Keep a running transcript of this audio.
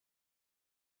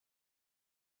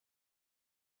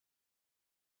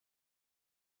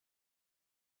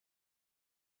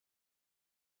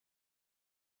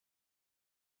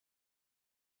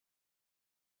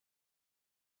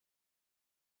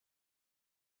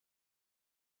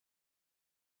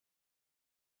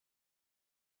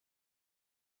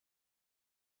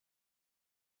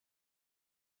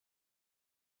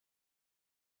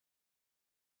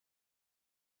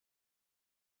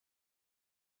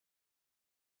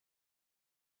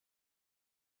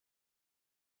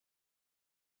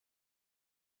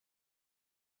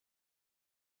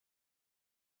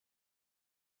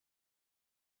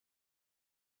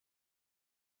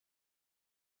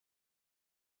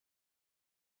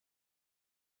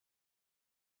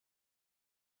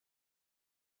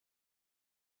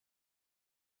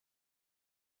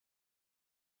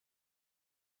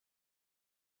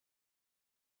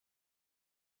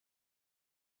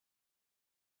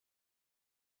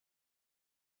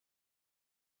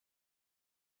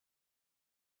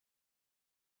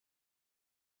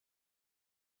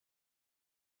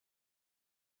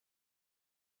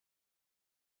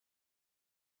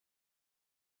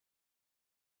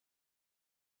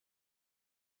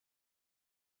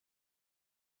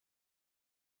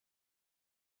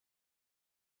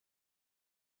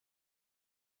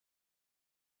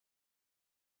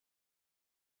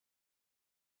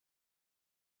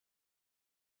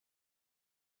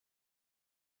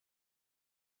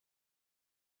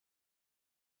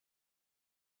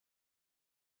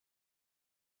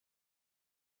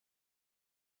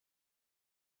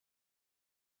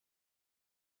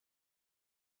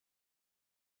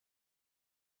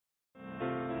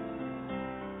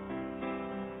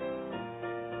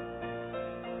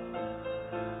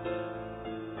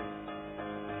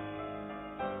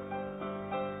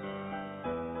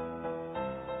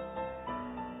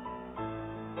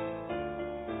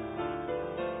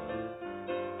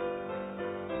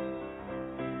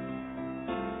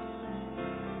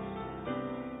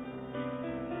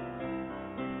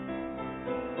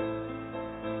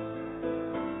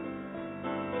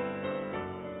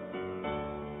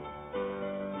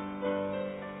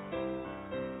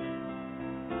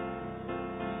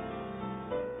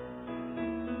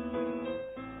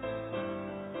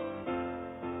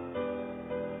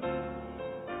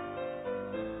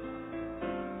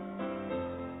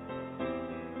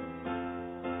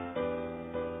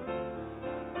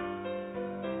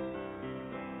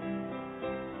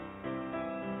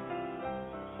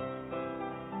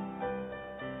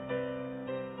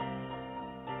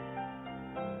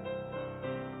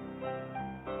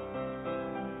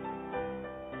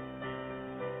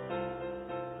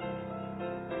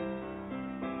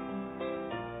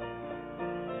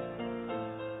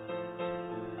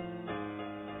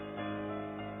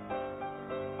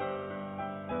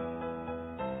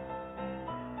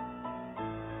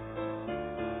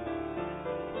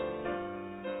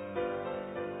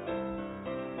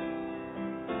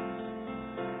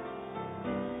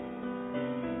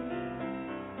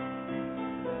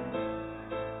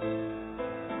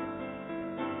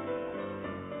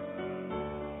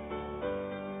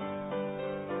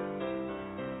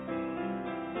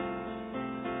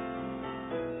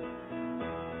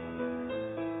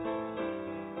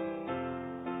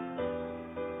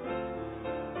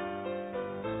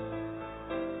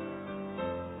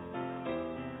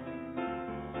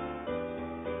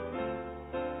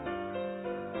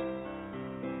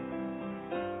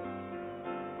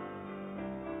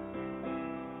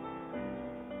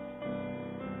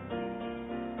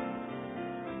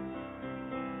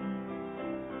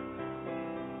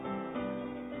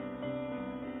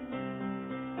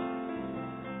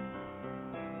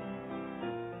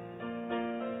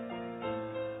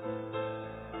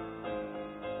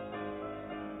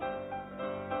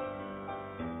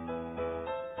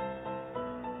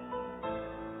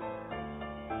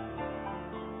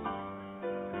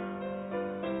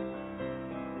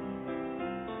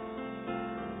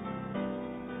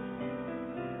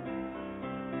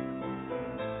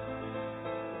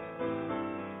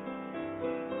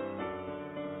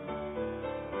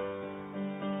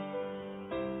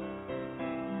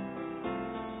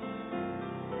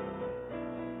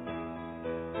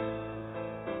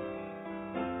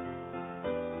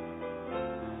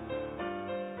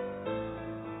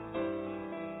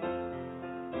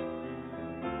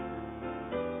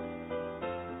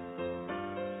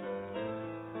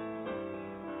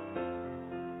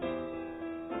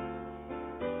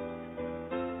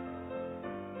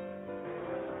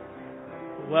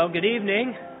Well, good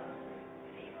evening.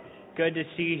 Good to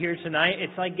see you here tonight.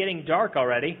 It's like getting dark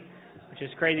already, which is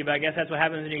crazy, but I guess that's what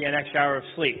happens when you get an extra hour of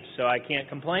sleep, so I can't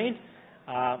complain.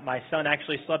 My son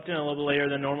actually slept in a little bit later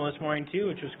than normal this morning, too,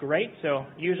 which was great. So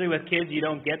usually with kids, you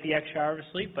don't get the extra hour of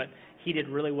sleep, but he did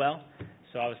really well,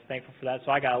 so I was thankful for that.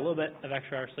 So I got a little bit of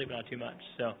extra hour of sleep, but not too much.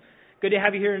 So good to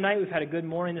have you here tonight. We've had a good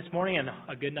morning this morning and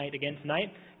a good night again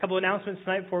tonight. A couple of announcements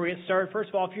tonight before we get started. First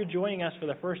of all, if you're joining us for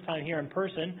the first time here in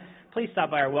person, please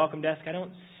stop by our welcome desk. I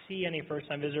don't see any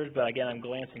first-time visitors, but again, I'm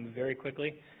glancing very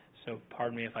quickly, so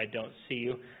pardon me if I don't see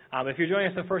you. If you're joining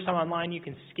us the first time online, you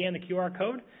can scan the QR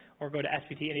code or go to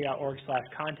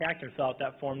sptindy.org/contact and fill out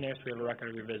that form there so we have a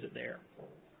record of your visit there.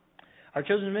 Our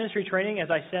children's ministry training,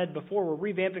 as I said before,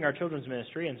 we're revamping our children's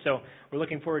ministry, and so we're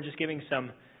looking forward to just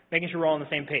making sure we're all on the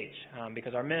same page,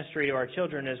 because our ministry to our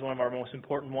children is one of our most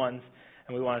important ones,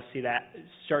 and we want to see that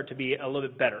start to be a little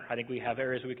bit better. I think we have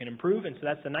areas we can improve, and so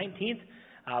that's the 19th.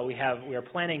 We are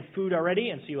planning food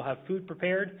already, and so you'll have food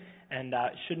prepared, and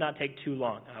it should not take too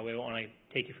long. We won't want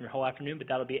to take you from your whole afternoon, but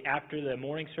that'll be after the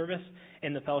morning service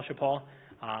in the fellowship hall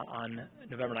on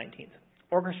November 19th.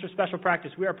 Orchestra special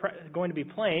practice. We are going to be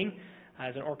playing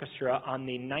as an orchestra on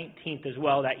the 19th as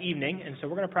well that evening, and so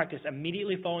we're going to practice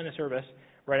immediately following the service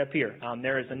right up here.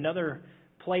 There is another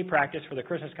play practice for the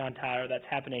Christmas cantata that's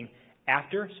happening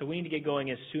after, so we need to get going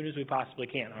as soon as we possibly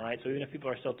can, all right? So even if people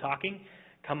are still talking,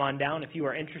 come on down if you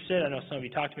are interested. I know some of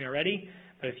you talked to me already,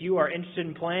 but if you are interested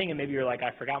in playing and maybe you're like, I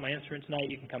forgot my instrument tonight,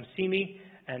 you can come see me,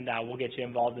 and we'll get you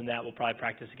involved in that. We'll probably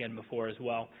practice again before as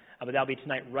well. But that'll be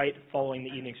tonight right following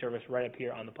the evening service right up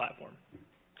here on the platform.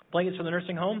 Blankets for the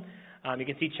nursing home. You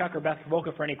can see Chuck or Beth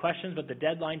Volka for any questions, but the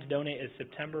deadline to donate is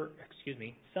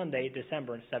Sunday,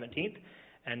 December 17th,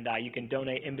 and you can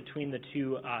donate in between the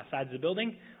two sides of the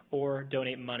building or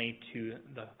donate money to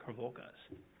the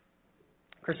Volkas.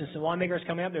 Christmas and Winemakers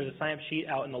coming up. There's a sign-up sheet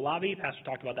out in the lobby. Pastor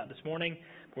talked about that this morning.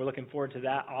 We're looking forward to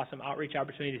that awesome outreach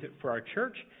opportunity for our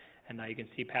church, and you can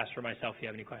see Pastor or myself if you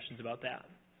have any questions about that.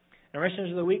 And our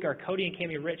missionaries of the week are Cody and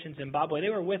Cami Rich in Zimbabwe. They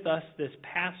were with us this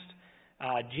past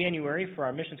January for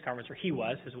our missions conference, where he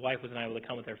was. His wife was not able to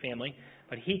come with their family,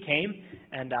 but he came,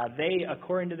 and they,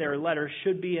 according to their letter,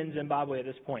 should be in Zimbabwe at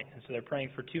this point. And so they're praying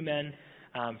for two men,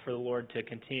 for the Lord to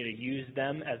continue to use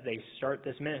them as they start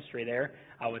this ministry there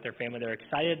with their family. They're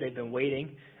excited. They've been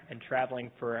waiting and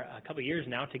traveling for a couple of years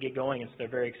now to get going, and so they're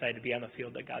very excited to be on the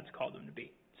field that God's called them to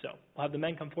be. So we'll have the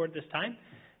men come forward this time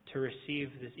to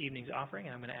receive this evening's offering,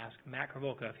 and I'm going to ask Matt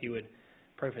Kravolka if he would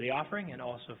pray for the offering and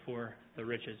also for the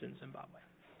riches in Zimbabwe.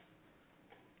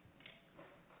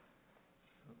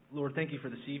 Lord, thank you for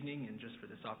this evening and just for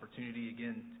this opportunity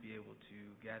again to be able to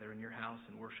gather in your house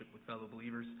and worship with fellow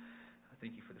believers.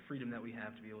 Thank you for the freedom that we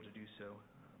have to be able to do so.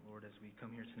 Lord, as we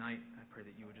come here tonight, I pray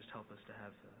that you would just help us to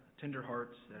have tender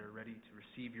hearts that are ready to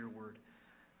receive your word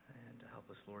and to help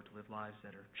us, Lord, to live lives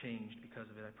that are changed because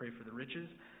of it. I pray for the riches.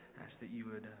 I ask that you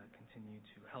would continue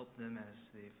to help them as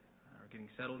they are getting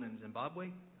settled in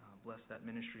Zimbabwe. Bless that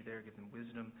ministry there. Give them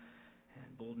wisdom and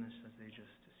boldness as they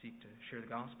just seek to share the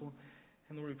gospel.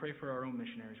 And Lord, we pray for our own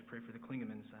missionaries. We pray for the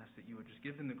Klingemans. I ask that you would just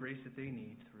give them the grace that they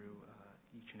need through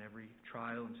each and every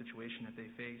trial and situation that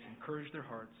they face. Encourage their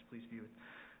hearts. Please be with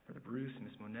Brother Bruce,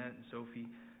 Miss Monette, and Sophie.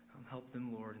 Help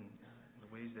them, Lord, in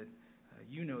the ways that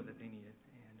you know that they need it.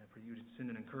 And I pray you would send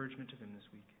an encouragement to them this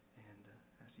week. And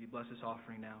ask that you bless this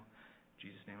offering now. In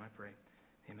Jesus' name I pray.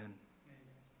 Amen.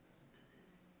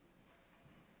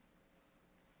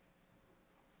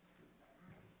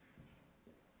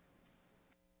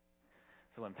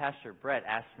 So when Pastor Brett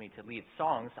asked me to lead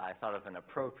songs, I thought of an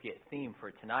appropriate theme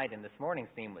for tonight, and this morning's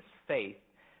theme was faith.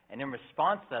 And in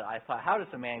response to that, I thought, how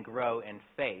does a man grow in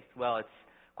faith? Well, it's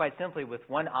quite simply with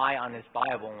one eye on his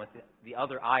Bible and with the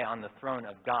other eye on the throne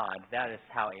of God. That is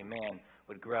how a man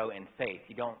would grow in faith.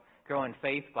 You don't grow in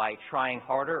faith by trying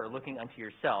harder or looking unto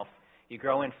yourself. You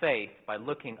grow in faith by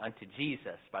looking unto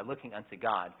Jesus, by looking unto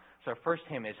God. So our first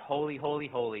hymn is Holy, Holy,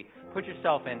 Holy. Put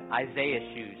yourself in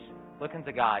Isaiah's shoes. Look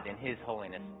unto God in his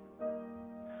holiness.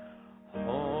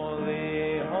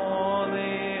 Holy,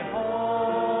 holy,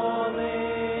 holy,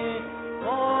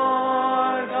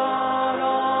 Lord God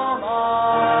Almighty,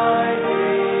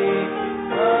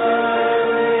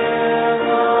 early in the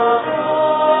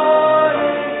morning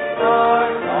our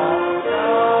song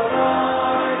shall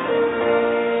rise to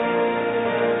thee.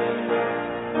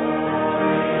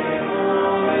 Holy,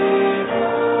 holy,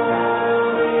 holy,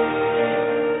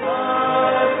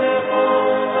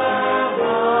 merciful and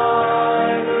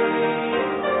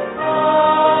mighty.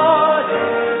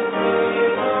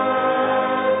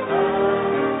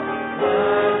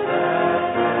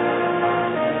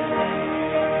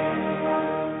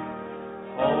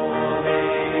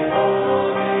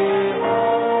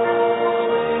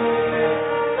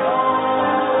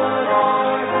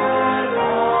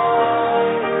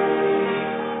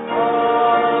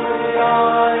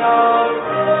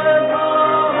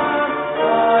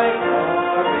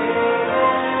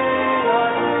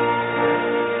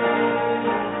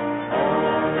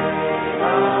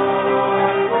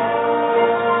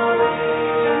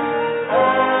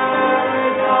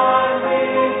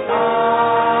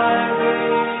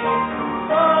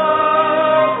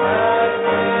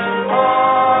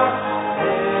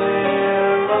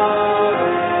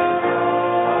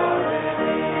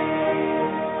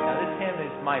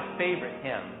 my favorite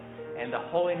hymn. And the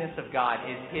holiness of God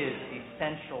is His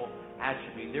essential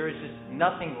attribute. There is just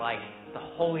nothing like the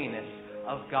holiness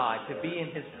of God, to be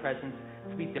in His presence,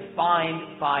 to be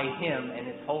defined by Him and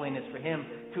His holiness, for Him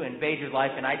to invade your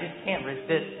life. And I just can't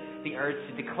resist the urge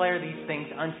to declare these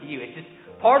things unto you. It's just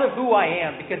part of who I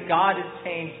am, because God has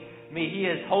changed me.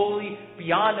 He is holy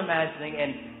beyond imagining,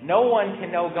 and no one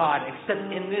can know God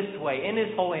except in this way, in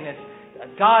His holiness.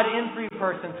 God in three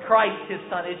persons, Christ, His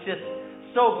Son. It's just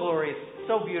so glorious,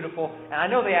 so beautiful. And I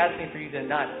know they asked me for you to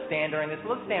not stand during this,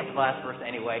 but let's stand for the last verse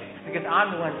anyway, because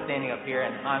I'm the one standing up here,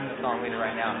 and I'm the song leader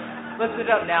right now. Let's sit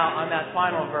up now on that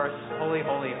final verse, Holy,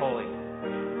 Holy, Holy.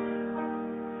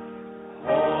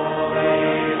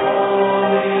 Holy,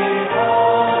 holy,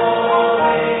 holy,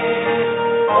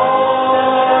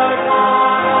 Lord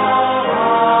God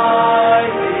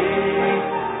Almighty.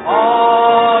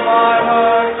 All thy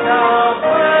works shall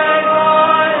praise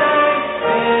thy name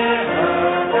in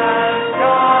earth and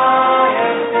sky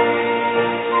and sea.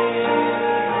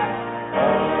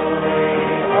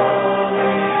 Holy, holy,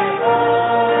 holy,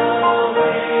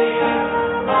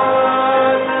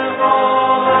 merciful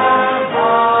and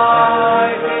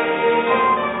mighty,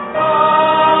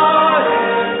 God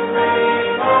in three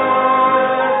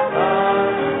persons,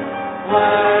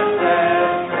 blessed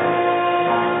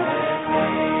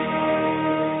Trinity.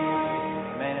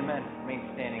 Amen, amen. Remain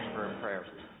standing for prayer.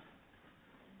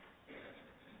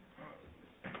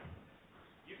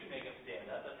 You can make them stand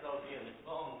up. That's all you and the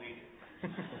song leader.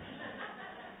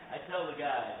 I tell the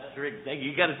guys, that's Rick,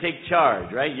 you got to take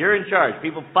charge, right? You're in charge.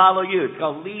 People follow you. It's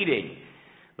called leading.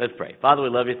 Let's pray. Father, we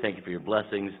love you. Thank you for your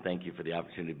blessings. Thank you for the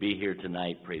opportunity to be here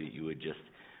tonight. Pray that you would just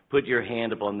put your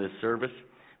hand upon this service.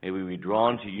 May we be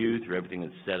drawn to you through everything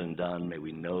that's said and done. May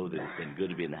we know that it's been good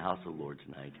to be in the house of the Lord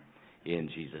tonight. In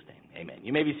Jesus' name, amen.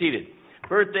 You may be seated.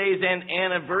 Birthdays and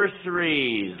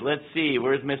anniversaries. Let's see.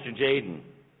 Where's Mr. Jaden?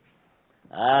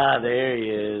 Ah, there he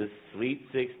is. Sweet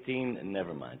 16.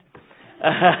 Never mind.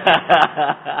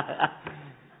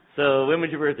 So, when was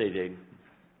your birthday, Jaden?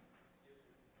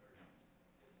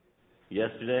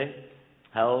 Yesterday?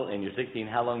 And you're 16.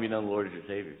 How long have you known the Lord as your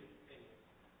Savior?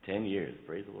 10 years.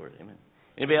 Praise the Lord. Amen.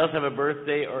 Anybody else have a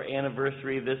birthday or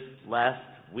anniversary this last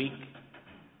week?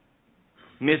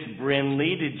 Miss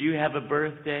Brinley, did you have a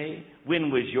birthday? When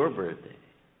was your birthday?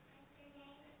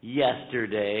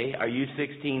 Yesterday. Are you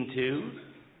 16 too?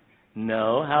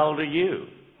 No. How old are you?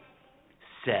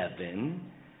 7.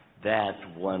 That's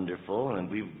wonderful.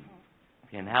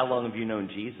 And how long have you known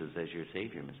Jesus as your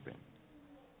Savior, Miss Brinley?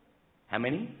 How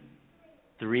many?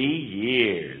 3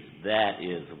 years. That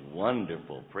is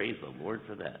wonderful. Praise the Lord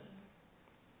for that.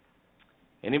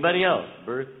 Anybody else?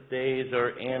 Birthdays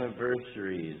or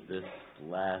anniversaries this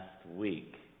last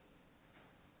week?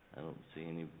 I don't see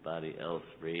anybody else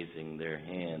raising their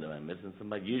hand. Am I missing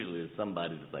somebody? Usually there's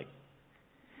somebody that's like...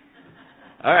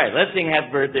 All right, let's sing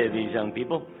happy birthday to these young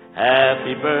people.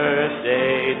 Happy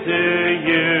birthday to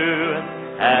you.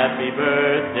 Happy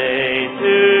birthday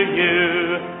to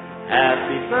you.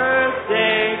 Happy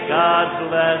birthday, God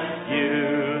bless you.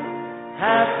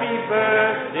 Happy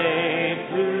birthday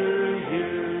to you.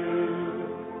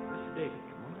 Mr. David,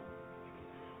 come on up.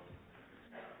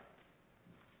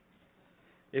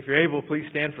 If you're able, please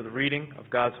stand for the reading of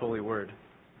God's holy word.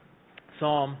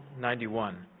 Psalm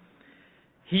 91.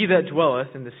 He that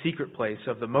dwelleth in the secret place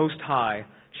of the Most High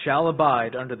shall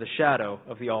abide under the shadow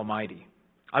of the Almighty.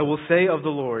 I will say of the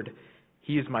Lord,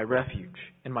 He is my refuge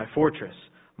and my fortress.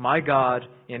 My God,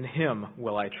 in Him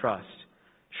will I trust.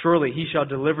 Surely He shall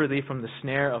deliver thee from the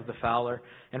snare of the fowler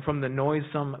and from the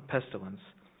noisome pestilence.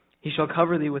 He shall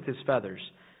cover thee with His feathers,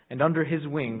 and under His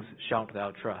wings shalt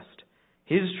thou trust.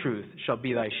 His truth shall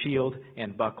be thy shield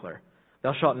and buckler.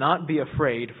 Thou shalt not be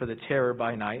afraid for the terror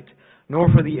by night, nor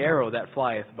for the arrow that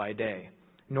flieth by day,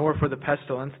 nor for the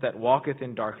pestilence that walketh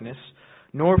in darkness,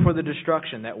 nor for the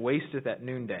destruction that wasteth at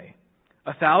noonday.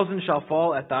 1,000 shall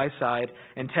fall at thy side,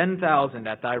 and 10,000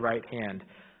 at thy right hand,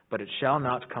 but it shall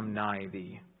not come nigh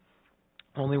thee.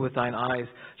 Only with thine eyes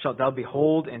shalt thou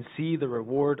behold and see the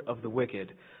reward of the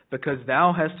wicked, because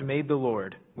thou hast made the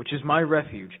Lord, which is my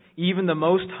refuge, even the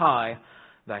Most High,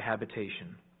 thy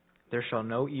habitation. There shall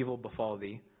no evil befall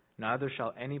thee, neither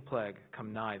shall any plague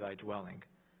come nigh thy dwelling.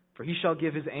 For he shall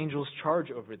give his angels charge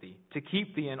over thee, to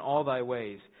keep thee in all thy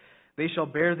ways. They shall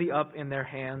bear thee up in their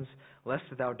hands, lest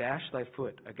thou dash thy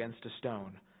foot against a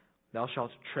stone. Thou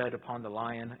shalt tread upon the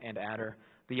lion and adder,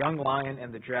 the young lion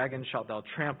and the dragon shalt thou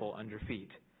trample under feet.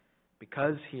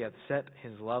 Because he hath set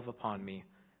his love upon me,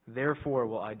 therefore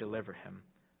will I deliver him.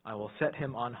 I will set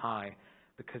him on high,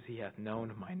 because he hath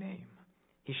known my name.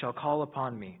 He shall call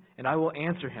upon me, and I will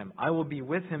answer him. I will be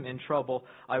with him in trouble.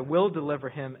 I will deliver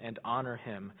him and honor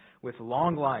him. With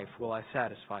long life will I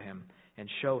satisfy him and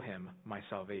show him my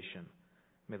salvation.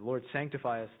 May the Lord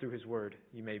sanctify us through his word.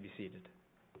 You may be seated.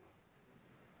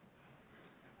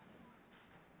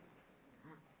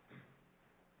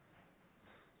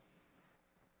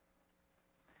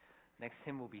 Next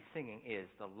hymn we'll be singing is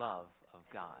The Love of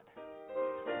God.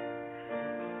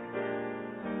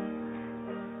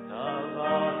 The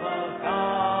love of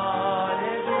God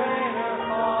is greater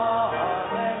far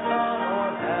than sun or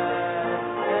heaven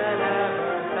can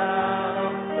ever tell.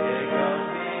 It goes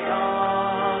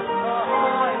beyond the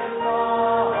highest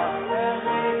thought and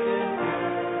reaches to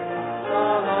the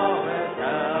lowest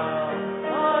hell.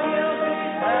 The guilty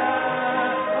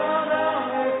path, the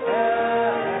downward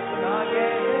path, God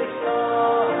gave his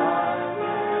Son to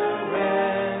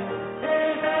win.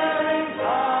 His erring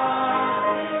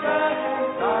Son, he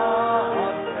reconciled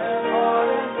and Lord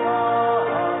and God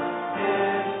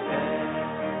his sin.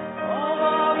 The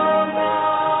love of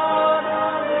God,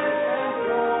 how rich and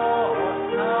pure,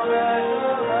 how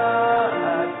measureless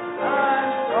and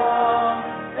strong,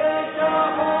 it shall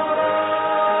forevermore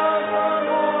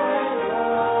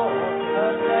endure the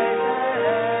sacred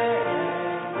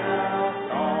angel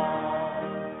song.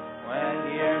 When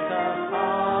years of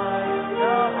time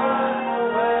shall pass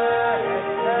away,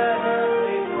 let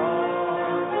earthly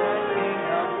thrones and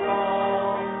kingdoms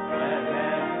fall. When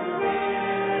men who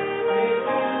hear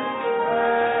refuse to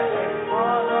pray,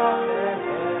 on rock and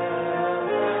hill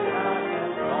and mountain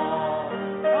tall,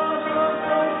 the roots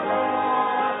of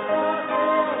God shall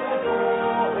fill the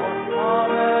door, all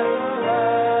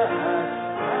measureless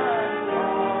and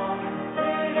strong.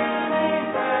 Beginning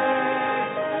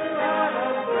praise to God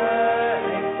of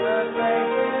grace, the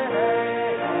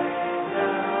sacred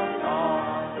angel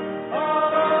song. The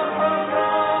love of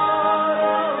God,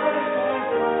 how rich and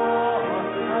pure,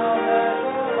 how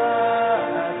measureless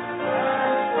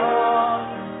and strong,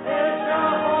 it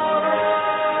shall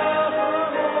forevermore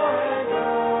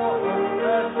endure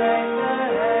the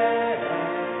sacred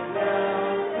angel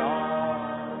song.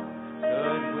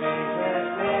 Could we but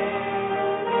sing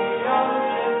the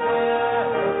ocean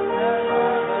fill and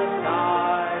all the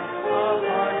skies of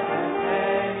hearts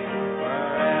contain,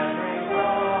 where every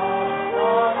song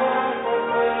on earth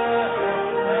fulfilled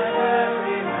and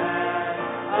every man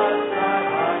a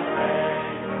skyline train.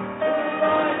 To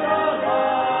find the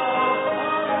love of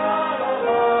God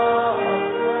above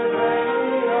would break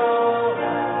the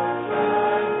ocean dry.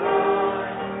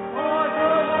 For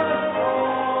to the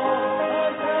soul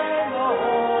attain the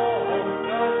whole,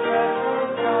 the stretch from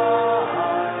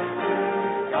sky to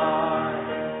sky.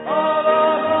 The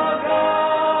love of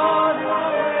God, how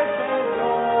rich and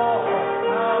pure,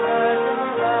 how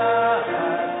measureless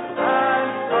and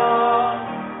strong,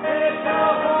 it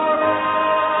shall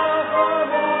forevermore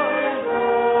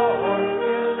endure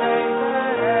the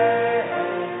sacred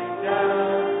angel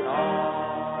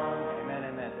song. Amen,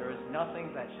 amen. There is nothing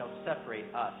that shall separate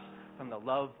us from the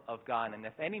love of God. And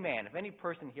if any man, if any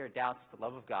person here doubts the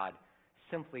love of God,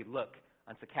 simply look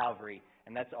unto Calvary,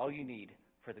 and that's all you need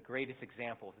for the greatest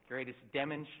example, the greatest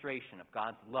demonstration of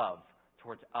God's love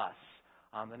towards us.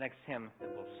 The next hymn that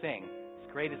we'll sing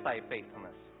is Great is Thy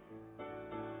Faithfulness.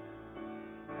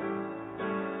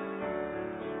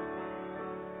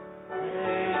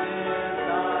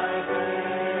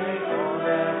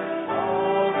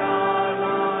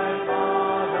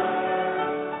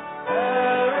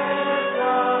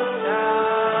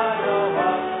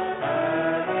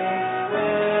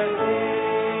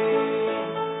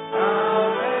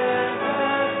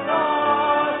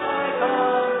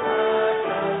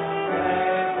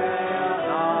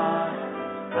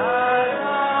 As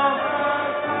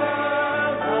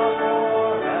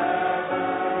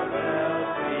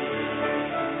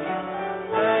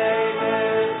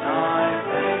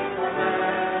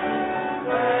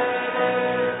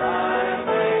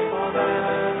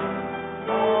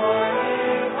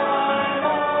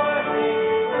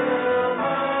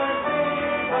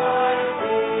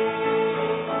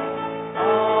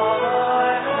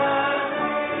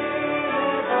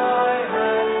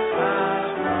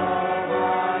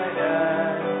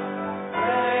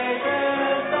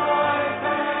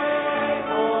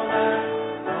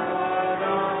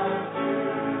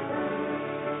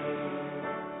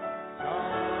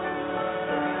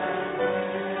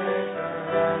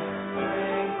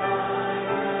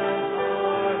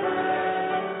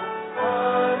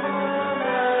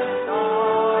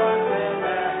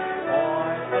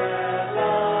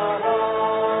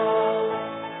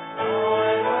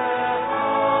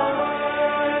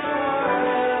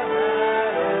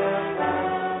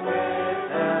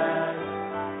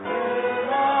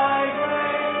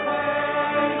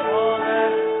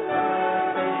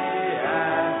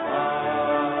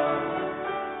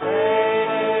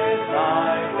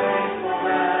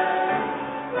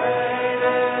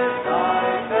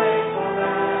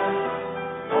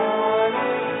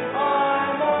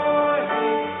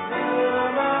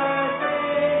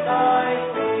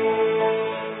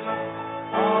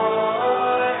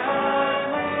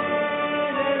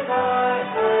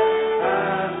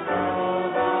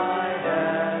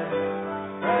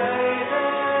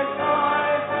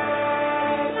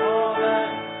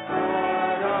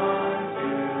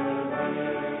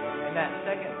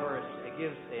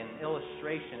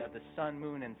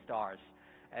stars.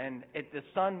 And the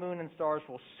sun, moon, and stars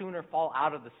will sooner fall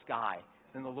out of the sky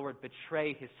than the Lord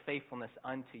betray his faithfulness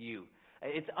unto you.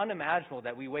 It's unimaginable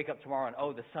that we wake up tomorrow and,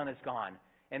 oh, the sun is gone.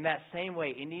 In that same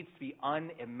way, it needs to be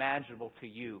unimaginable to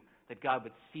you that God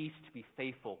would cease to be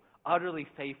faithful, utterly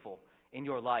faithful in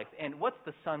your life. And what's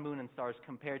the sun, moon, and stars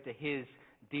compared to his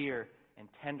dear and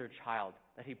tender child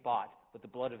that he bought with the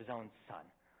blood of his own son?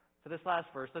 For this last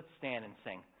verse, let's stand and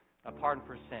sing. A pardon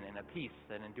for sin and a peace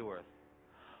that endureth.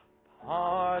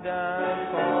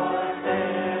 Pardon for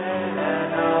sin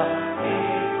and a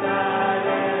peace that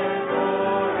endureth.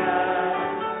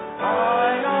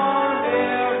 I know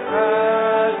dear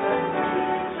present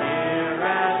cheer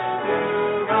and to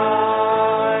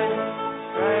guide.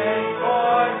 Strength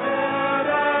for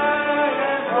today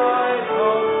and bright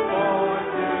hope for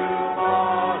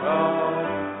tomorrow.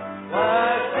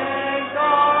 Blessings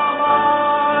all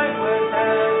mine with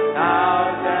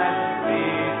 10,000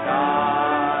 beside.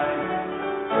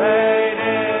 Great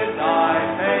is thy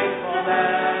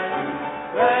faithfulness,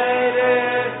 great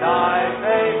is thy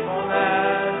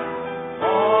faithfulness.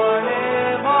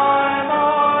 Morning by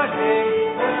morning,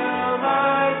 new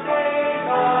mercies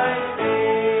I see.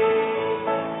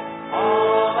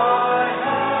 All I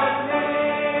have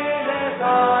needed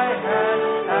thy hand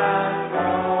hath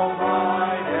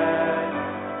provided.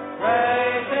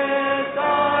 Great is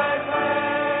thy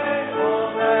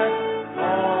faithfulness,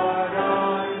 Lord,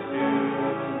 unto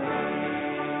me.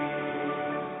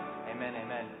 Amen,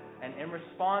 amen. And in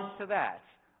response to that,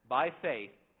 by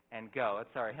faith and go.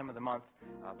 That's our hymn of the month,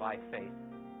 By Faith.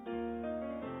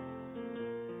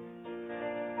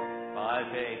 By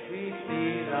faith we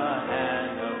see the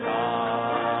hand of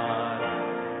God.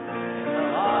 In the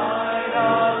light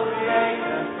of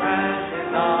creation's granted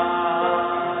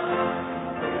light.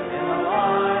 In the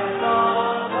light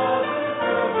of Moses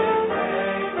through his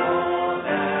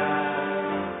faithfulness.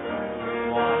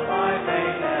 Walk by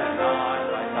faith and not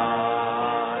by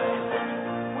sight.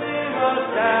 We will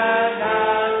stand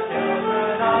as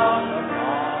children of the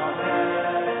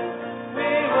promise.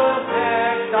 We will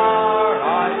fix our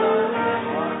eyes on him,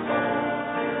 our souls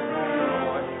to the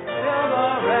Lord.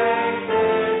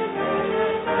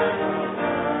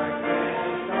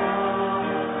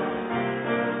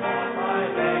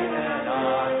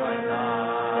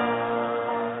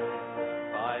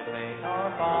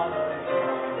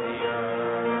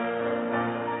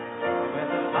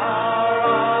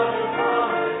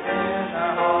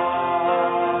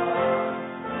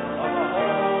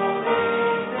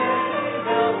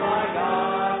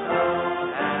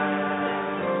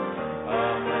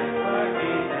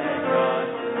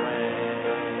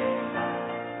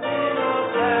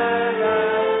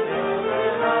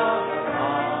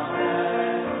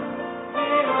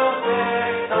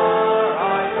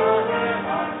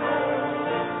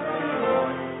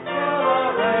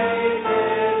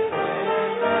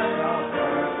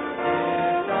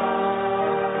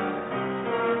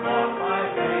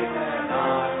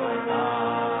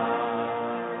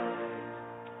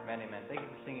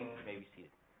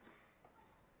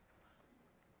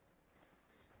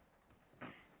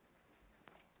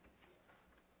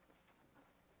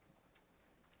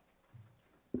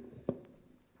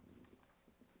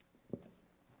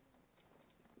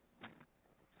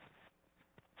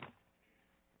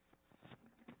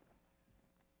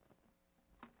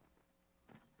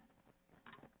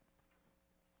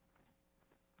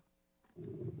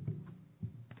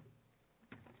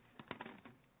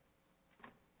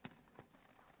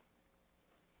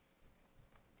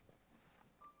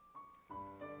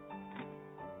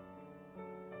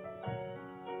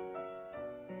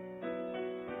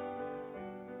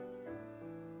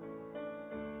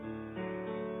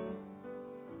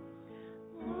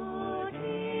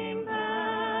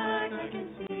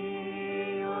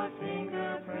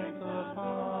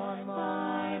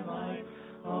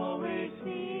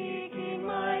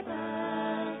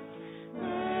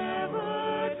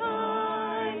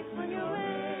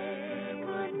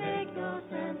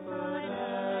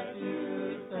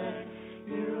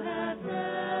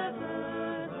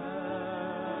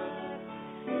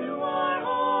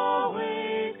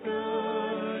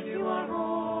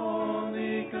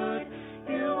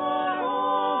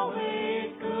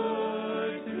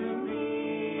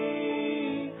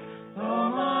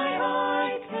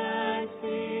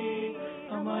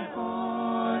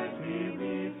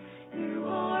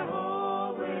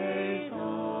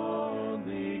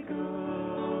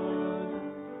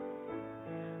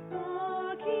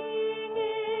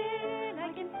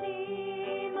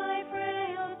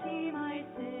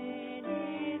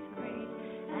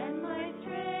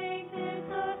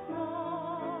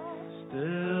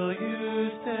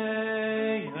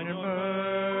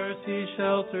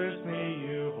 shelters me,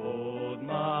 you hold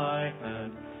my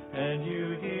hand, and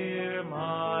you hear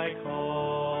my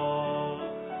call.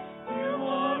 You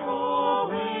are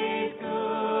always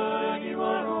good, you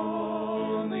are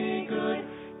only good,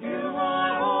 you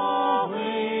are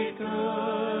always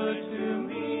good to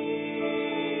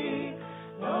me.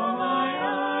 Though my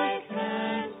eyes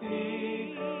can't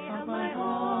see, how my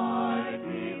heart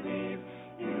believes,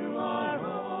 you are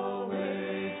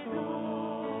always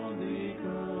only good.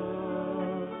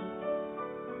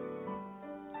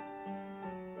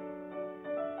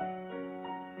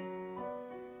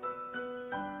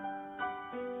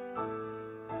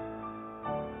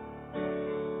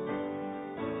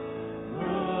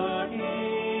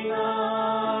 Looking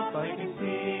up, I can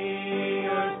see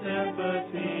your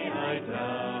sympathy. I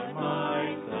doubt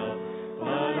myself,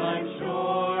 but I'm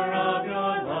sure of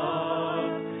your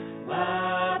love.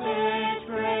 Lavish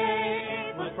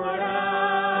grace was poured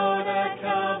out at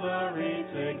Calvary,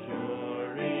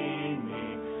 securing me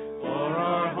for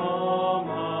our home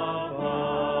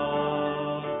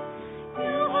above.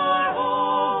 You are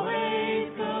always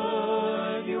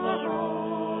good, you are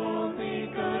only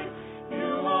good,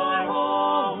 you are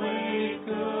always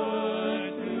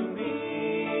good to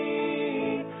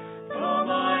me. Though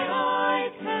my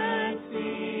eyes can't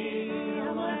see,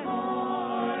 how my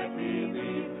heart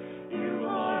believes, you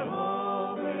are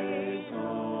always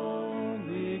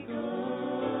only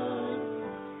good.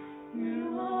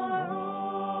 You are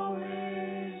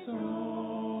always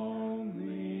only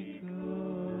good.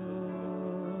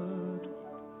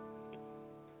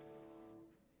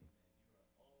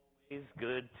 Is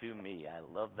good to me. I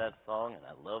love that song, and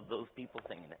I love those people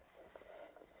singing it.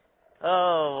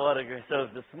 Oh, what a great! So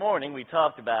this morning we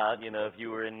talked about, if you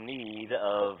were in need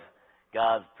of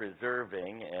God's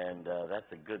preserving, and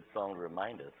that's a good song to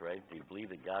remind us, right? Do you believe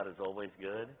that God is always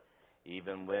good,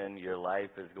 even when your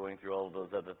life is going through all of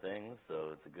those other things?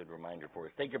 So it's a good reminder for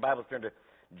us. Take your Bibles, turn to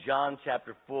John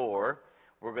chapter 4.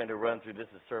 We're going to run through. This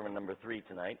is sermon number 3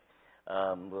 tonight.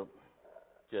 Well,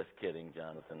 just kidding,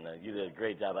 Jonathan. You did a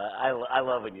great job. I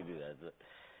love when you do that.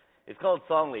 It's called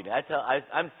song leading.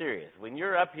 I'm serious. When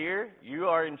you're up here, you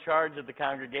are in charge of the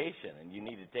congregation, and you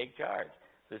need to take charge.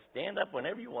 So stand up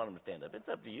whenever you want them to stand up. It's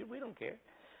up to you. We don't care.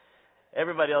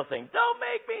 Everybody else saying, "Don't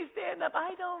make me stand up."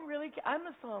 I don't really care. I'm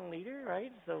the song leader,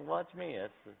 right? So watch me.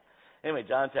 Anyway,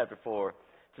 John chapter 4.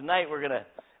 Tonight we're gonna.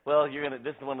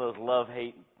 This is one of those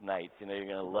love-hate nights. You're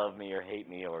gonna love me or hate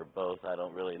me or both. I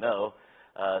don't really know.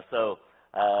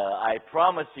 I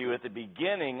promised you at the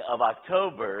beginning of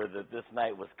October that this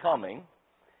night was coming,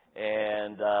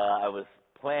 and I was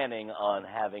planning on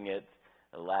having it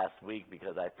last week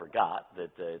because I forgot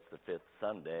that it's the 5th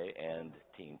Sunday and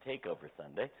Teen Takeover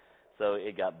Sunday, so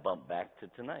it got bumped back to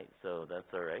tonight. So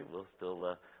that's all right. We'll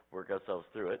still work ourselves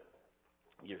through it.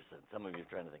 Some of you are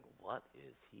trying to think, what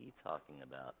is he talking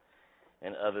about?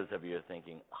 And others of you are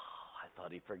thinking, I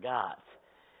thought he forgot.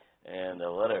 And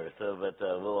whatever. But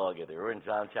we'll all get there. We're in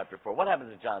John chapter 4. What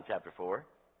happens in John chapter 4?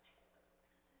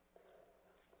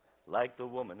 Like the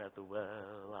woman at the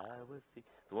well, I was the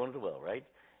woman at the well, right?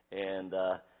 And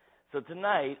so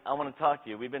tonight, I want to talk to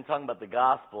you. We've been talking about the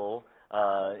gospel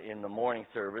in the morning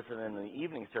service and in the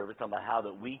evening service, talking about how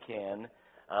that we can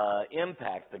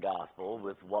impact the gospel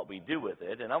with what we do with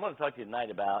it. And I want to talk to you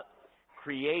tonight about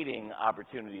creating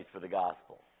opportunities for the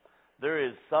gospel. There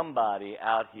is somebody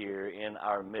out here in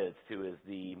our midst who is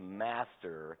the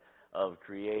master of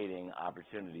creating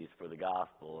opportunities for the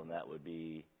gospel, and that would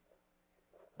be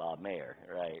Bob Mayer,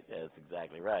 right? That's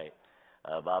exactly right.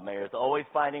 Bob Mayer is always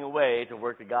finding a way to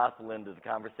work the gospel into the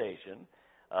conversation.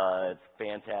 It's a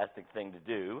fantastic thing to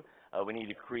do. We need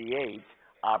to create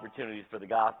opportunities for the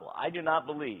gospel. I do not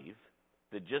believe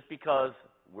that just because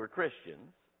we're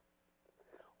Christians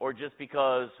or just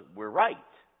because we're right,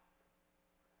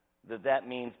 that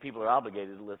means people are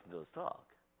obligated to listen to us talk.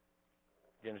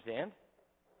 Do you understand?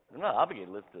 They're not obligated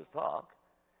to listen to us talk.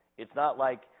 It's not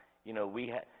like,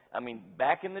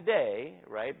 back in the day,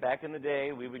 right? Back in the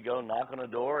day, we would go knock on a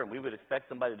door, and we would expect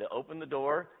somebody to open the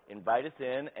door, invite us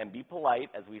in, and be polite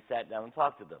as we sat down and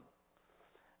talked to them.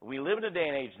 We live in a day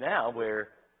and age now where,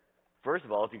 first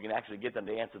of all, if you can actually get them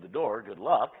to answer the door, good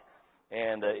luck.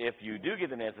 And if you do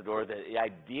get them to answer the door, the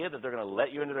idea that they're going to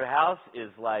let you into their house is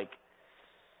like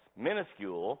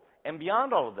minuscule. And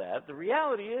beyond all of that, the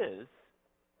reality is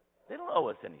they don't owe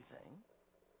us anything.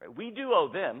 Right? We do owe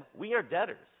them. We are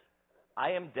debtors.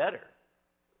 I am debtor,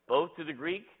 both to the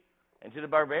Greek and to the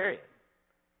barbarian.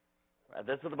 Right?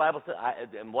 That's what the Bible says.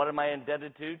 And what am I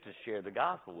indebted to? To share the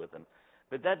gospel with them.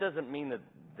 But that doesn't mean that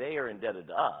they are indebted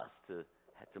to us to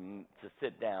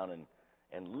sit down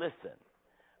and listen.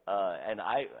 And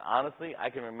I honestly, I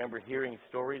can remember hearing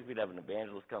stories. We'd have an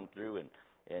evangelist come through,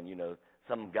 and you know,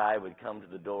 some guy would come to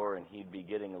the door, and he'd be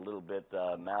getting a little bit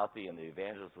mouthy, and the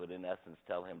evangelist would, in essence,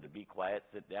 tell him to be quiet,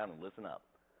 sit down, and listen up.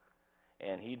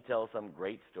 And he'd tell some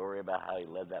great story about how he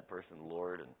led that person to the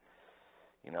Lord. And,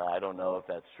 you know, I don't know if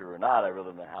that's true or not. I really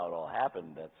don't know how it all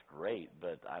happened. That's great.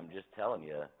 But I'm just telling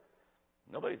you,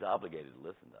 nobody's obligated to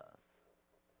listen to us.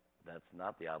 That's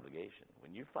not the obligation.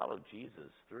 When you follow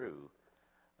Jesus through,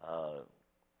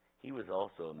 he was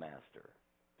also a master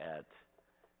at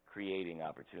creating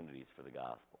opportunities for the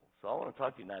gospel. So I want to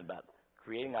talk to you tonight about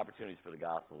creating opportunities for the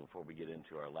gospel before we get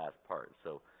into our last part.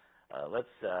 So let's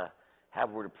have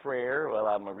a word of prayer. Well,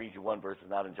 I'm going to read you one verse,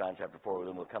 not in John chapter 4,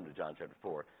 then we'll come to John chapter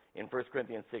 4. In 1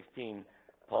 Corinthians 16,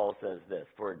 Paul says this,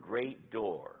 "For a great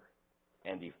door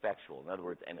and effectual," in other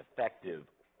words, an effective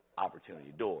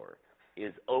opportunity door,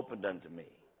 "is opened unto me."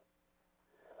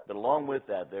 But along with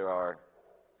that, there are,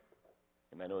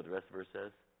 you might know what the rest of the verse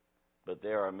says, but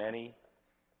there are many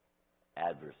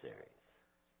adversaries.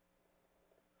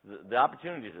 The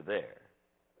opportunities are there,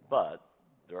 but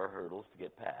there are hurdles to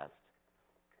get past.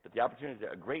 But the opportunities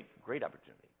are a great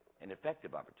opportunity, an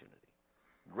effective opportunity.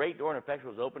 Great door and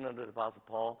effectual is open unto the Apostle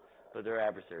Paul, but there are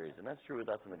adversaries, and that's true with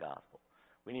us in the gospel.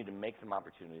 We need to make some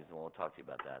opportunities, and we'll talk to you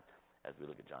about that as we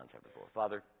look at John chapter 4.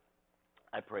 Father,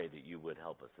 I pray that you would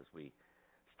help us as we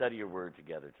study your word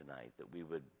together tonight, that we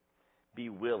would be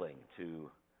willing to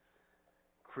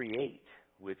create,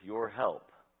 with your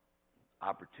help,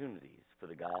 opportunities for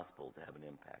the gospel to have an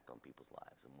impact on people's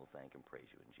lives. And we'll thank and praise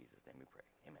you. In Jesus' name we pray.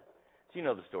 Amen. So you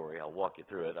know the story. I'll walk you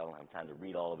through it. I don't have time to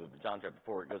read all of it. But John chapter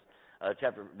 4, it goes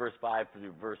verse 5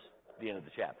 through the end of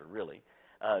the chapter, really.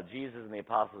 Jesus and the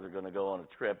apostles are going to go on a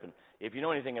trip. And if you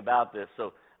know anything about this,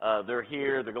 so they're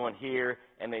here, they're going here,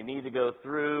 and they need to go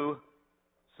through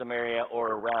Samaria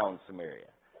or around Samaria,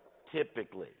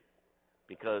 typically,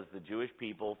 because the Jewish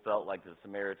people felt like the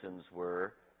Samaritans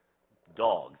were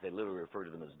dogs. They literally refer to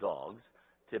them as dogs.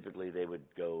 Typically, they would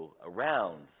go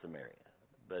around Samaria.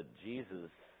 But Jesus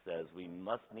says we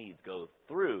must needs go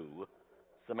through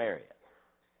Samaria.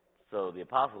 So the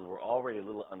apostles were already a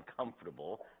little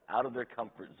uncomfortable, out of their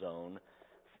comfort zone,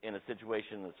 in a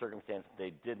situation, a circumstance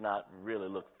they did not really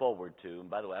look forward to. And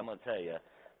by the way, I'm going to tell you,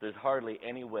 there's hardly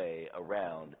any way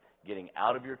around getting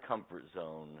out of your comfort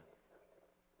zone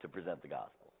to present the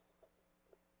gospel.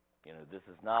 You know, this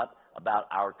is not about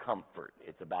our comfort.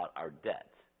 It's about our debt,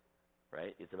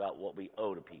 right? It's about what we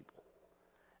owe to people.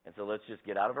 And so let's just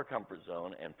get out of our comfort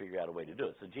zone and figure out a way to do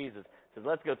it. So Jesus says,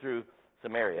 let's go through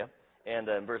Samaria. And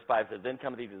in verse 5 says, "Then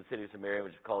cometh he to the city of Samaria,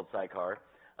 which is called Sychar,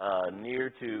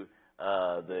 near to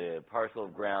the parcel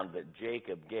of ground that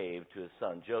Jacob gave to his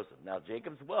son Joseph. Now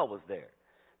Jacob's well was there.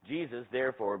 Jesus,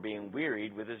 therefore, being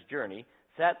wearied with his journey,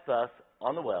 sat thus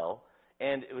on the well,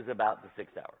 and it was about the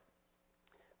 6th hour.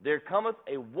 There cometh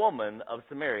a woman of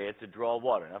Samaria to draw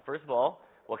water." Now, first of all,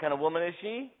 what kind of woman is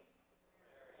she?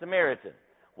 Samaritan.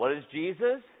 What is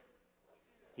Jesus?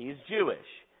 He's Jewish.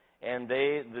 And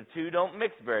the two don't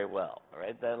mix very well. All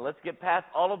right, then let's get past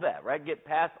all of that, right? Get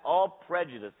past all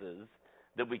prejudices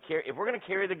that we carry. If we're going to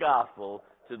carry the gospel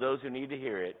to those who need to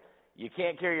hear it, you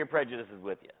can't carry your prejudices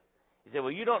with you. You say,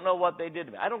 well, you don't know what they did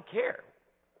to me. I don't care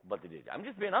what they did. I'm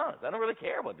just being honest. I don't really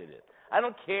care what they did. I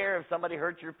don't care if somebody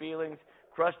hurt your feelings,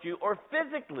 crushed you, or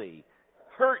physically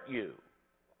hurt you.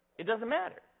 It doesn't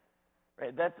matter.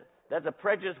 Right? That's a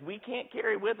prejudice we can't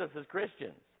carry with us as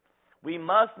Christians. We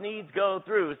must needs go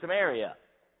through Samaria.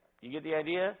 You get the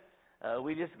idea?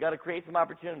 We just got to create some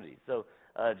opportunities. So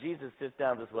Jesus sits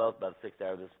down at this well. It's about the 6th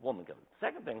hour. This woman comes. The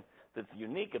second thing that's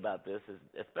unique about this is,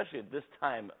 especially at this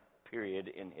time period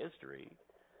in history,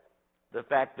 the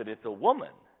fact that it's a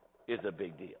woman is a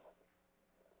big deal.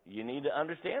 You need to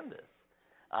understand this.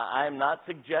 I'm not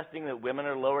suggesting that women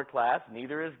are lower class.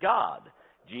 Neither is God.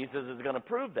 Jesus is going to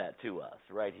prove that to us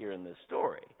right here in this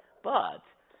story. But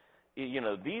you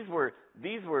know, these were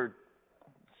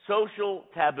social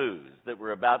taboos that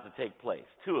were about to take place,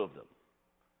 2 of them.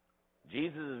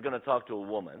 Jesus is going to talk to a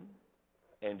woman,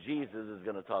 and Jesus is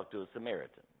going to talk to a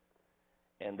Samaritan.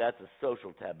 And that's a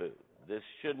social taboo. This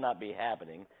should not be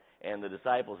happening, and the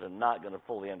disciples are not going to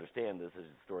fully understand this as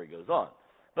the story goes on.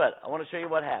 But I want to show you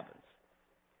what happens.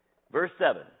 Verse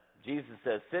 7, Jesus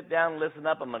says, "Sit down and listen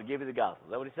up. I'm going to give you the gospel."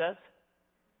 Is that what he says?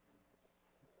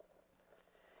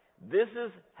 This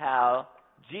is how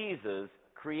Jesus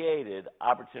created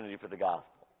opportunity for the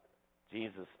gospel.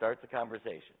 Jesus starts a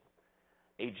conversation.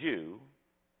 A Jew,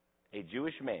 a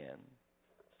Jewish man,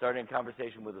 starting a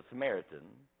conversation with a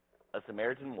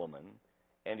Samaritan woman,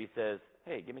 and he says,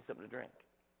 "Hey, give me something to drink."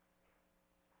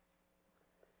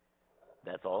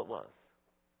 That's all it was.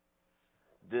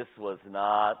 This was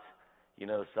not,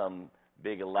 some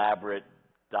big elaborate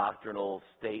doctrinal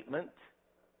statement.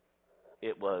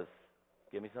 It was,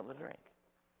 give me something to drink.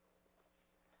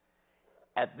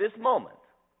 At this moment,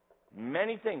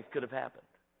 many things could have happened.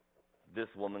 This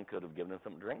woman could have given him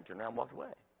something to drink, turned around, and walked away.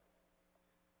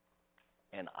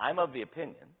 And I'm of the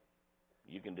opinion,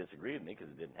 you can disagree with me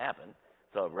because it didn't happen,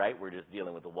 so, right, we're just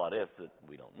dealing with the what-ifs that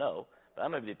we don't know, but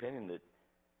I'm of the opinion that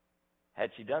had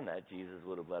she done that, Jesus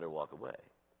would have let her walk away.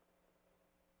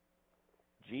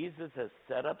 Jesus has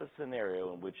set up a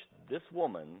scenario in which this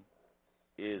woman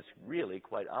is really,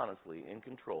 quite honestly, in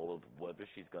control of whether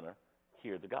she's going to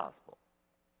hear the gospel.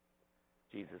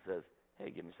 Jesus says,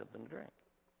 hey, give me something to drink.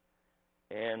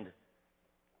 And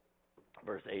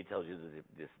verse 8 tells you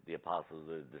that the apostles,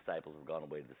 the disciples, have gone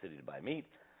away to the city to buy meat.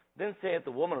 Then saith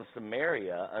the woman of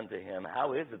Samaria unto him,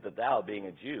 how is it that thou, being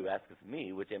a Jew, askest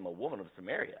me, which am a woman of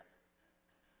Samaria?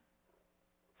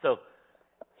 So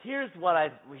here's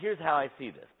how I see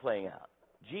this playing out.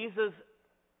 Jesus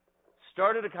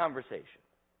started a conversation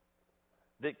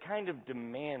that kind of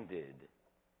demanded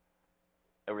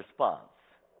a response.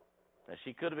 Now,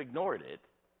 she could have ignored it,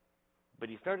 but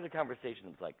he started a conversation that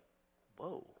was like,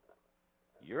 whoa,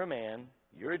 you're a man,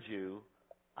 you're a Jew,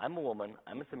 I'm a woman,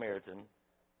 I'm a Samaritan.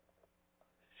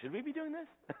 Should we be doing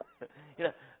this?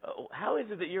 How is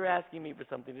it that you're asking me for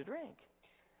something to drink?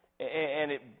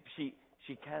 And she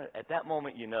kind of, at that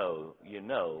moment, you know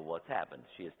what's happened.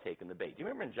 She has taken the bait. Do you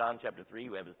remember in John chapter 3,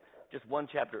 we have just one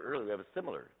chapter earlier, we have a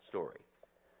similar story.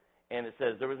 And it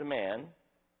says, there was a man,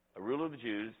 a ruler of the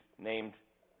Jews, named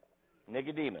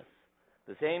Nicodemus.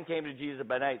 The same came to Jesus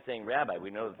by night, saying, Rabbi,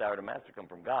 we know that thou art a master come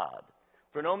from God.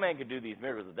 For no man could do these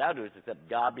miracles that thou doest, except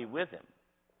God be with him.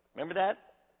 Remember that?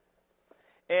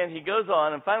 And he goes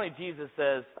on, and finally Jesus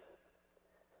says,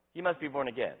 you must be born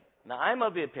again. Now, I'm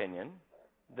of the opinion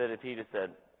that if he just said,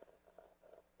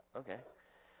 okay,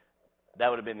 that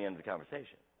would have been the end of the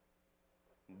conversation.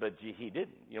 But he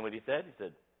didn't. You know what he said? He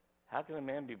said, how can a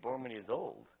man be born when he is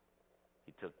old?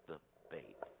 He took the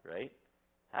bait, right?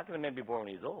 How can a man be born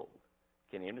when he's old?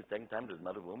 Can he enter the second time to his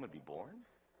mother's womb and be born?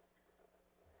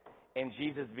 And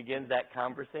Jesus begins that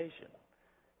conversation.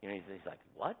 He's like,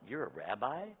 what? You're a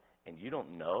rabbi? And you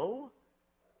don't know?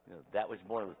 That which is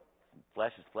born of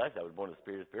flesh is flesh, that was born of the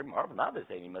spirit is spirit. Marvel not that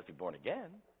saying you must be born again.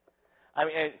 I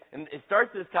mean, and it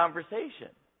starts this conversation.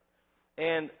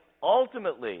 And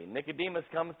ultimately, Nicodemus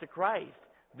comes to Christ.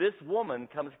 This woman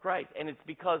comes to Christ. And it's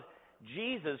because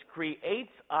Jesus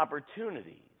creates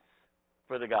opportunities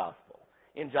for the gospel.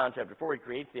 In John chapter 4, he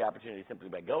creates the opportunity simply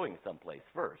by going someplace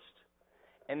first.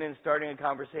 And then starting a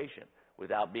conversation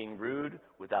without being rude,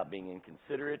 without being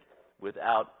inconsiderate,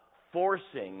 without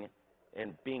forcing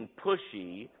and being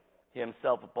pushy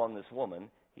himself upon this woman.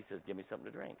 He says, give me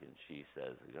something to drink. And she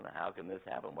says, how can this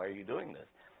happen? Why are you doing this?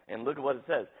 And look at what it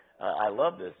says. I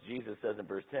love this. Jesus says in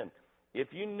verse 10, if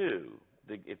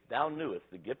thou knewest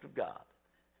the gift of God,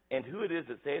 and who it is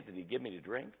that saith that he give me to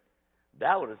drink,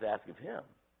 thou wouldst ask of him,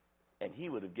 and he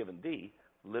would have given thee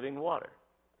living water.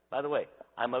 By the way,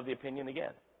 I'm of the opinion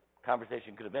again,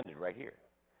 conversation could have ended right here.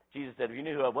 Jesus said, if you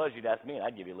knew who I was, you'd ask me, and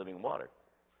I'd give you living water.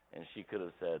 And she could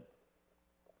have said,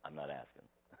 I'm not asking.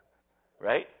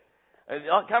 Right? And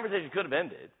the conversation could have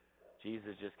ended.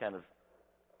 Jesus just kind of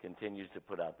continues to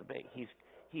put out the bait.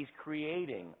 He's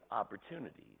creating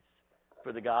opportunities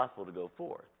for the gospel to go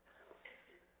forth.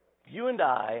 You and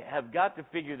I have got to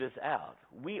figure this out.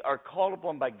 We are called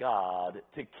upon by God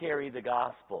to carry the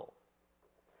gospel.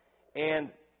 And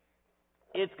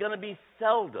it's going to be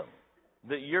seldom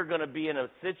that you're going to be in a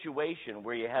situation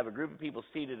where you have a group of people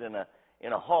seated in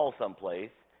a hall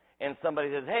someplace, and somebody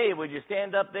says, hey, would you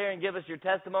stand up there and give us your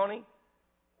testimony?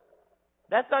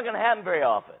 That's not going to happen very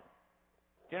often.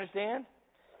 Do you understand?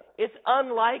 It's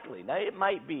unlikely. Now, it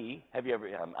might be, have you ever,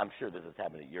 I'm sure this has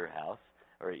happened at your house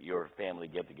or at your family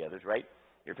get-togethers, right?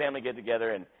 Your family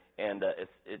get-together, and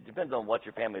it depends on what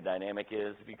your family dynamic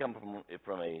is. If you come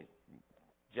from a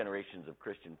generations of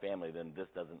Christian family, then this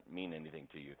doesn't mean anything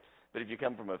to you. But if you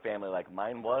come from a family like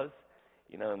mine was,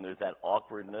 and there's that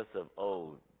awkwardness of,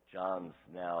 oh, John's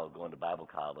now going to Bible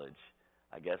college.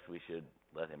 I guess we should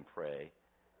let him pray.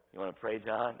 You want to pray,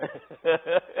 John?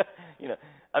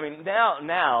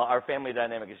 Now our family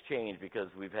dynamic has changed because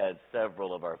we've had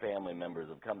several of our family members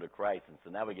have come to Christ, and so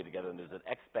now we get together and there's an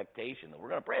expectation that we're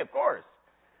going to pray, of course.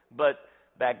 But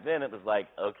back then it was like,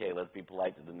 okay, let's be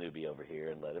polite to the newbie over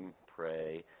here and let him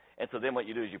pray. And so then what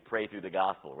you do is you pray through the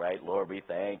gospel, right? Lord, we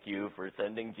thank you for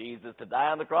sending Jesus to die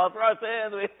on the cross for our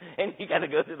sins. And you got to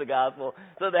go through the gospel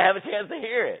so they have a chance to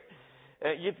hear it.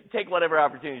 You take whatever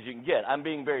opportunities you can get. I'm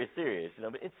being very serious,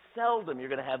 but it's seldom you're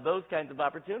going to have those kinds of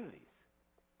opportunities.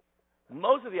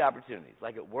 Most of the opportunities,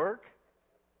 like at work,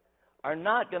 are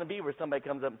not going to be where somebody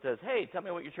comes up and says, hey, tell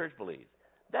me what your church believes.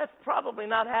 That's probably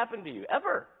not happened to you,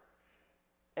 ever.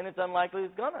 And it's unlikely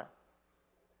it's going to.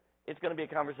 It's going to be a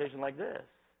conversation like this,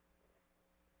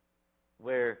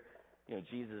 where,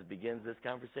 Jesus begins this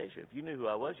conversation. If you knew who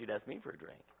I was, you'd ask me for a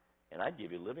drink, and I'd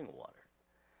give you living water.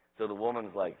 So the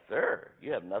woman's like, sir,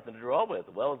 you have nothing to draw with.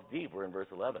 The well is deep. We're in verse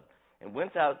 11. And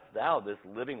whence hast thou this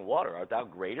living water? Art thou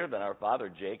greater than our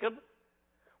father Jacob,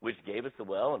 which gave us the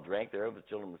well and drank thereof his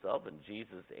children himself? And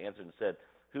Jesus answered and said,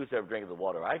 whosoever drinketh the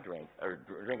water I drink, or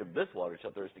drinketh this water,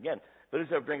 shall thirst again. But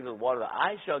whosoever drinketh the water that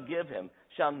I shall give him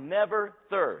shall never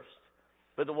thirst.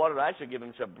 But the water that I shall give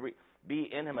him shall be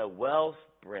in him a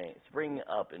wellspring, spring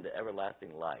up into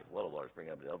everlasting life. Well, the water spring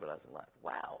up into everlasting life.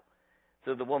 Wow.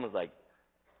 So the woman's like,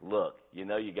 look, you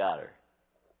got her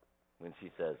when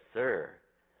she says, sir,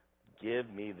 give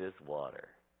me this water.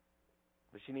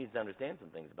 But she needs to understand some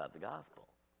things about the gospel.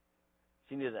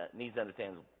 She needs to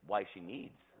understand why she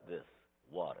needs this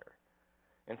water.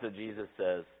 And so Jesus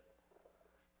says,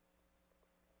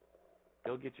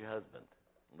 go get your husband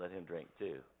and let him drink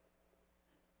too.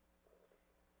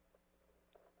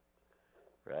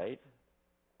 Right?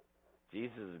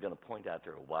 Jesus is going to point out to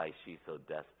her why she so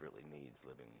desperately needs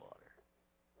living water.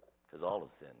 Because all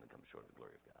have sinned and come short of the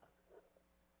glory of God.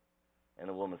 And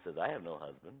the woman says, I have no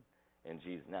husband. And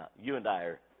Jesus, now, you and I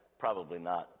are probably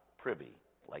not privy,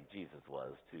 like Jesus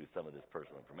was, to some of this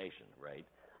personal information, right?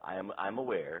 I'm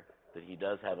aware that he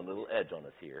does have a little edge on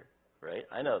us here, right?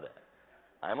 I know that.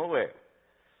 I'm aware.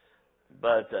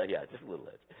 But, yeah, just a little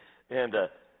edge. And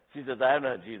she says, I have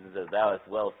no, Jesus says, thou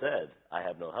hast well said, I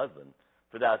have no husband.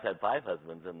 For thou hast had 5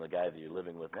 husbands, and the guy that you're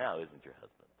living with now isn't your husband.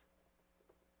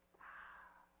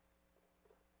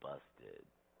 Busted.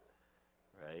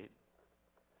 Right?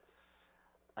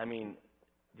 I mean,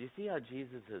 do you see how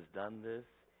Jesus has done this?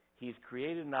 He's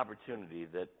created an opportunity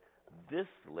that this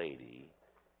lady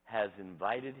has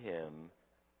invited him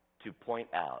to point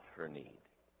out her need.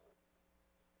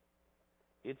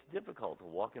 It's difficult to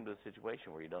walk into a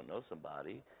situation where you don't know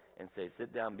somebody and say,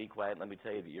 sit down, be quiet, let me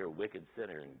tell you that you're a wicked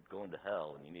sinner and going to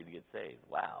hell and you need to get saved.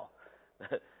 Wow.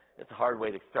 It's a hard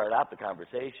way to start out the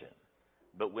conversation.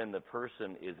 But when the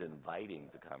person is inviting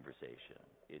the conversation,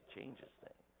 it changes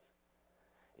things.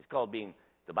 It's called being,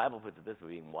 the Bible puts it this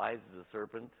way, being wise as a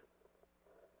serpent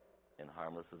and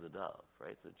harmless as a dove,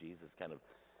 right? So Jesus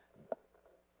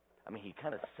he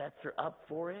kind of sets her up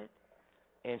for it,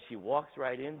 and she walks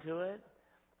right into it,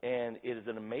 and it is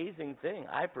an amazing thing.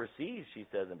 I perceive, she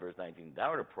says in verse 19, thou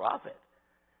art a prophet.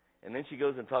 And then she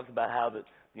goes and talks about how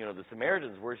the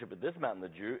Samaritans worship at this mountain,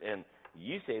 and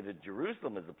you say that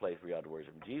Jerusalem is the place where you ought to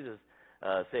worship. And Jesus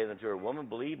saith unto her, woman,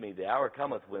 believe me, the hour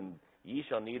cometh when ye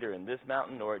shall neither in this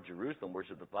mountain nor at Jerusalem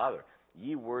worship the Father.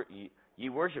 Ye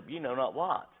worship ye know not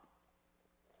what.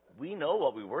 We know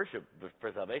what we worship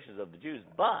for salvation is of the Jews,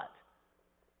 but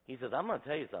he says, I'm going to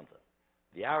tell you something.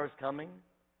 The hour is coming,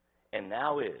 and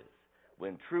now is,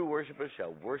 when true worshipers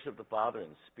shall worship the Father in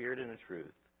spirit and in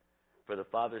truth. For the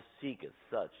Father seeketh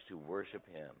such to worship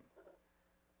him.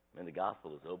 And the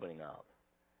gospel is opening up.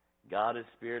 God is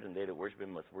spirit, and they that worship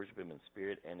him must worship him in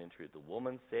spirit and in truth. The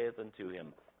woman saith unto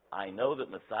him, I know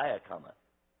that Messiah cometh,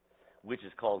 which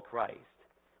is called Christ.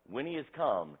 When he is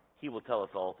come, he will tell us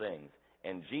all things.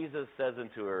 And Jesus says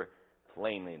unto her,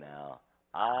 plainly now,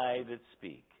 I that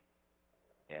speak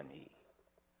am he.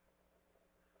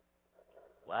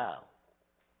 Wow.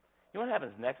 You know what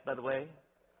happens next, by the way?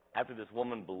 After this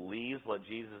woman believes what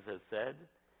Jesus has said,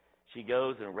 she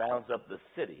goes and rounds up the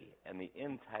city, and the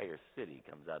entire city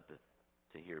comes out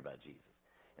to hear about Jesus.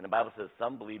 And the Bible says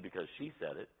some believe because she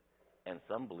said it, and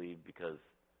some believe because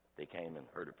they came and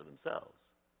heard it for themselves.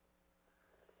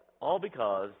 All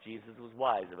because Jesus was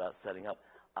wise about setting up.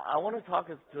 I want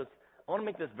to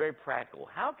make this very practical.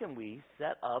 How can we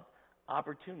set up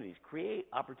opportunities, create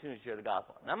opportunities to share the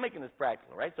gospel? And I'm making this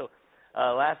practical, right? So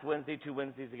last Wednesday, 2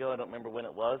 Wednesdays ago, I don't remember when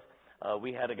it was,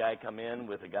 we had a guy come in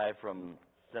with a guy from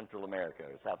Central America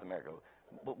or South America.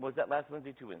 Was that last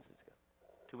Wednesday? 2 Wednesdays ago?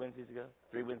 2 Wednesdays ago?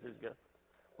 3 Wednesdays ago?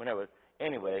 Whenever.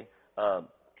 Anyway,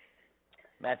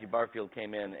 Matthew Barfield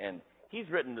came in, and he's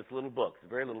written this little book. It's a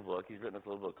very little book. He's written this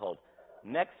little book called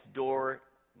Next Door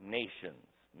Nations.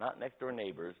 Not next door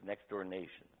neighbors, next door nations.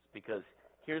 Because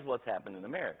here's what's happened in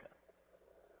America.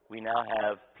 We now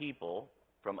have people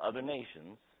from other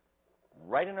nations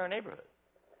right in our neighborhood.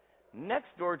 Next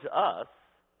door to us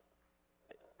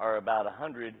are about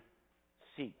 100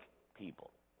 Sikh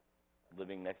people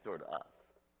living next door to us.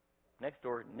 Next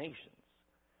door nations.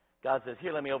 God says,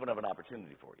 here, let me open up an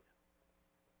opportunity for you.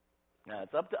 Now,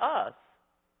 it's up to us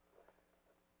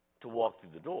to walk through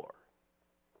the door,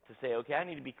 to say, okay, I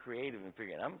need to be creative and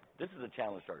figure it out. This is a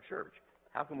challenge to our church.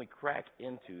 How can we crack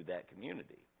into that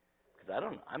community? Because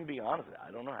I'm being honest with you,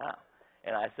 I don't know how.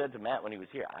 And I said to Matt when he was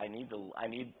here, I need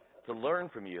to learn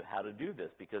from you how to do this,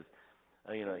 because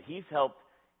he's helped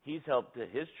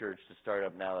his church to start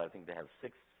up now. I think they have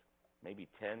 6, maybe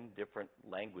 10 different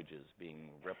languages being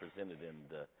represented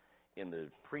in the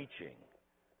preaching.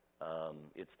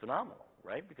 It's phenomenal,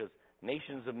 right? Because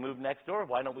nations have moved next door.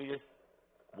 Why don't we just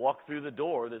walk through the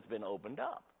door that's been opened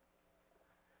up?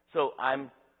 So I'm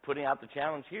putting out the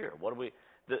challenge here. What do we?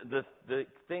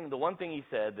 The one thing he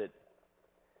said that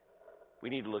we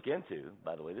need to look into,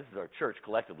 by the way, this is our church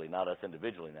collectively, not us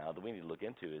individually now, that we need to look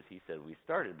into is, he said, we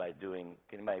started by doing,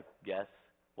 can anybody guess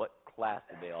what class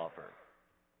did they offer?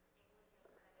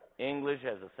 English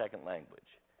as a second language.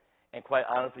 And quite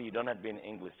honestly, you don't have to be an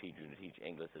English teacher to teach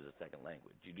English as a second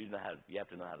language. You have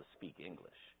to know how to speak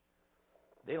English.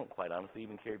 They don't quite honestly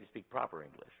even care if you speak proper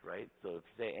English, right? So if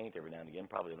you say ain't every now and again,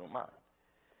 probably they don't mind.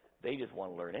 They just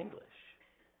want to learn English.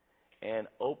 And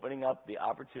opening up the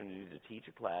opportunity to teach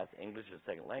a class English as a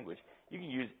second language, you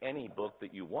can use any book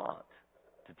that you want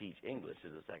to teach English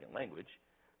as a second language.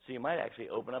 So you might actually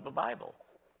open up a Bible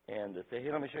and say,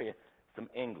 here, let me show you some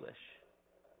English.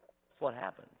 That's what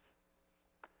happens.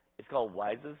 It's called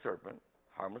wise as a serpent,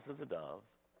 harmless as a dove,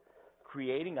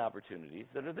 creating opportunities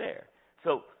that are there.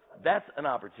 So that's an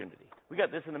opportunity. We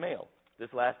got this in the mail this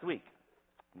last week.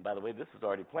 And by the way, this was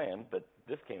already planned, but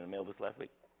this came in the mail this last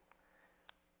week.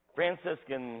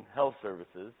 Franciscan Health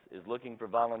Services is looking for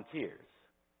volunteers.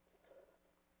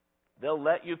 They'll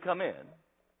let you come in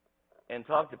and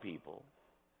talk to people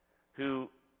who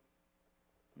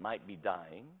might be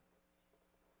dying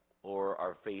or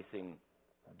are facing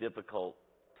difficult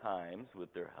times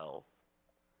with their health.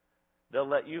 They'll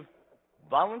let you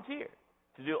volunteer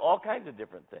to do all kinds of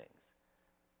different things.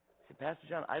 I say, Pastor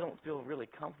John, I don't feel really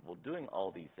comfortable doing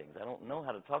all these things. I don't know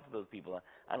how to talk to those people.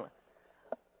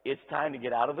 It's time to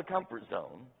get out of the comfort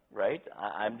zone, right?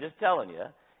 I'm just telling you.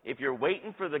 If you're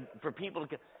waiting for people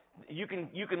to, you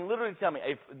can literally tell me,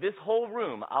 if this whole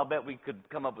room, I'll bet we could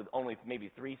come up with only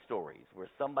maybe 3 stories where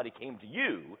somebody came to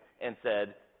you and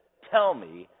said, tell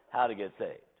me how to get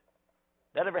saved.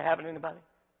 That ever happened to anybody?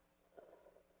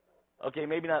 Okay,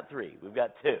 maybe not 3. We've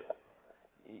got 2.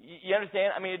 You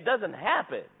understand? I mean, it doesn't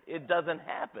happen. It doesn't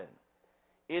happen.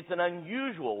 It's an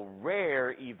unusual,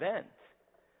 rare event.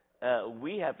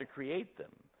 We have to create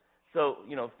them. So,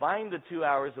 find the 2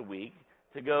 hours a week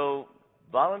to go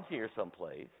volunteer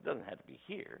someplace. It doesn't have to be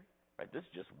here, right? This is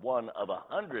just one of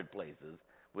 100 places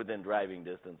within driving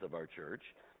distance of our church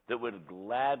that would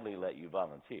gladly let you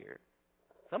volunteer.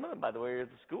 Some of them, by the way, are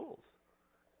the schools.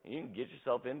 You can get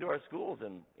yourself into our schools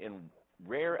in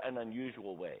rare and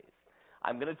unusual ways.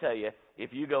 I'm going to tell you,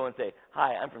 if you go and say,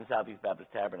 hi, I'm from Southeast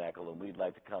Baptist Tabernacle, and we'd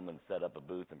like to come and set up a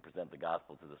booth and present the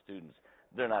gospel to the students,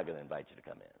 they're not going to invite you to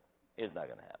come in. It's not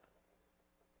going to happen.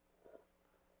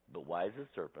 But wise as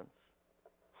serpents,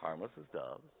 harmless as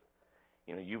doves.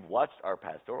 You've watched our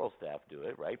pastoral staff do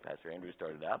it, right? Pastor Andrew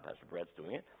started out. Pastor Brett's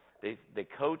doing it. They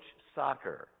coach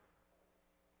soccer.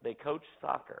 They coach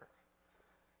soccer.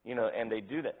 And they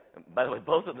do that. By the way,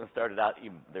 both of them started out,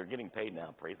 they're getting paid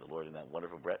now, praise the Lord, isn't that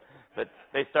wonderful, Brett? But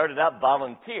they started out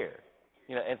volunteer.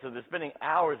 And so they're spending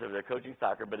hours over there coaching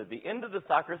soccer. But at the end of the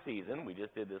soccer season, we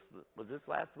just did this. Was this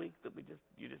last week that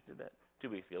you just did that? 2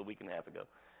 weeks ago, a week and a half ago.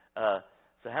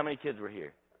 So how many kids were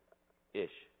here? Ish.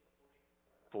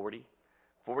 40?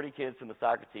 40 kids from the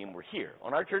soccer team were here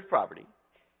on our church property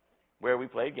where we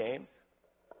played games.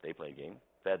 They played games,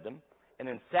 fed them, and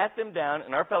then sat them down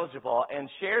in our fellowship hall and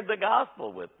shared the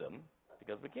gospel with them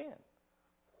because we can.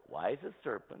 Wise as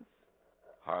serpents,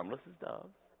 harmless as doves.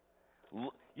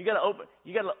 You got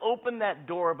to open that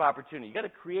door of opportunity. You got to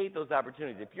create those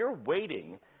opportunities. If you're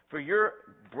waiting for your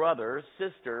brother,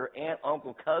 sister, aunt,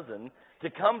 uncle, cousin to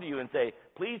come to you and say,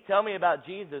 please tell me about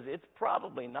Jesus, it's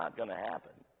probably not going to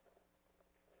happen.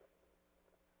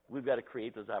 We've got to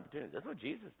create those opportunities. That's what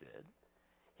Jesus did.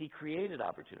 He created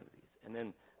opportunities and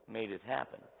then made it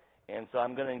happen. And so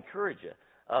I'm going to encourage you.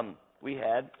 We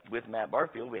had, with Matt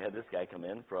Barfield, we had this guy come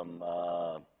in from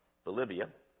Bolivia.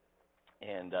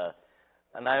 And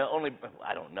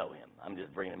I don't know him. I'm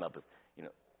just bringing him up as,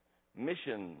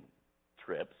 mission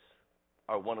trips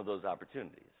are one of those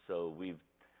opportunities. So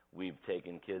we've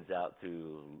taken kids out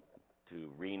to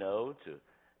Reno to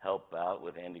help out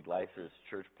with Andy Gleiser's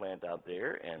church plant out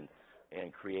there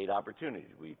and create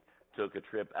opportunities. We took a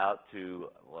trip out to,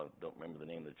 I don't remember the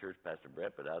name of the church, Pastor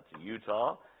Brett, but out to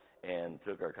Utah and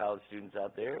took our college students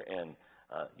out there. And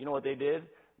you know what they did?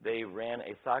 They ran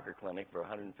a soccer clinic for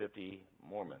 150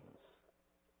 Mormons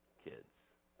kids.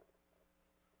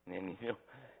 And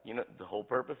You know, the whole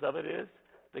purpose of it is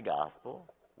the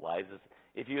gospel. Why is this?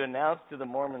 If you announce to the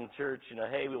Mormon church, you know,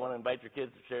 hey, we want to invite your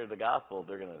kids to share the gospel,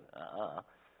 they're going to,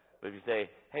 But if you say,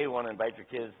 hey, we want to invite your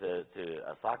kids to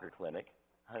a soccer clinic,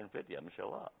 150 of them show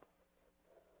up.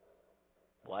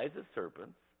 Wise as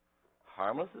serpents,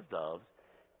 harmless as doves,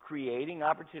 creating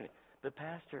opportunity. But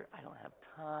Pastor, I don't have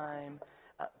time.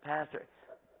 Pastor,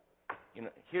 you know,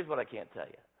 here's what I can't tell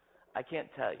you. I can't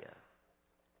tell you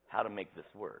how to make this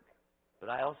work. But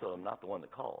I also am not the one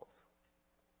that calls.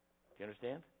 Do you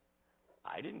understand?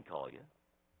 I didn't call you.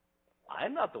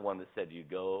 I'm not the one that said you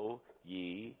go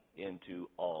ye into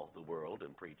all the world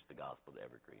and preach the gospel to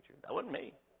every creature. That wasn't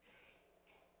me.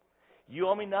 You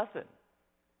owe me nothing.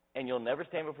 And you'll never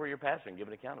stand before your pastor and give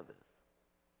an account of this.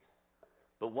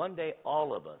 But one day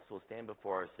all of us will stand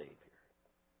before our Savior.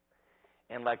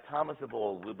 And like Thomas of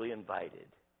old, we'll be invited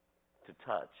to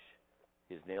touch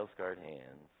his nail-scarred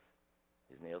hands,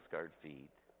 his nail-scarred feet,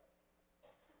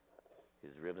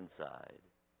 his riven side.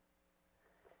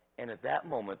 And at that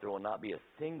moment, there will not be a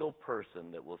single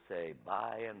person that will say,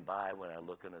 by and by when I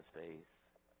look on his face,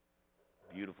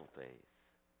 beautiful face,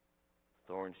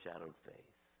 thorn-shadowed face,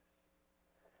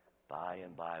 by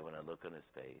and by when I look on his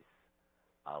face,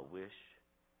 I wish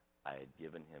I had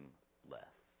given him less.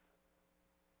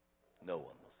 No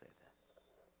one will say that.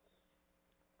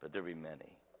 But there will be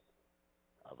many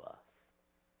of us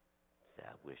say,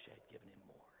 I wish I had given him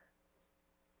more.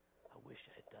 I wish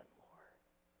I had done more.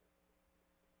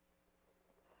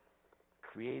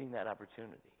 Creating that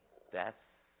opportunity, that's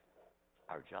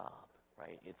our job,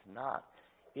 right? It's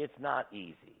not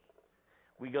easy.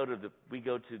 We go to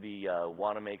the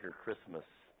Wanamaker Christmas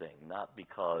thing, not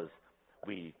because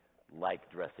we like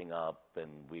dressing up and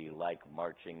we like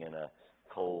marching in a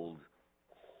cold,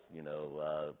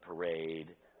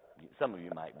 parade. Some of you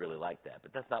might really like that,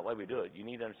 but that's not why we do it. You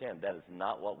need to understand that is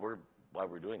not why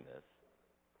we're doing this.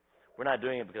 We're not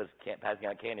doing it because passing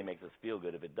out candy makes us feel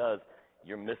good. If it does,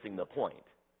 you're missing the point.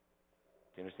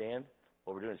 Do you understand?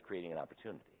 What we're doing is creating an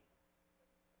opportunity.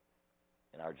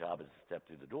 And our job is to step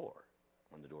through the door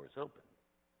when the door is open.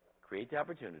 Create the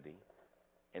opportunity,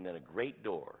 and then a great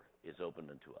door is opened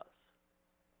unto us.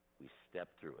 We step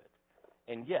through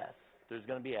it. And yes, there's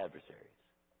going to be adversaries.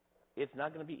 It's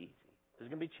not going to be easy. There's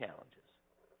going to be challenges.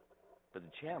 But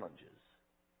the challenges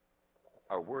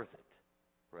are worth it,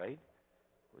 right?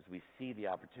 As we see the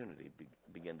opportunity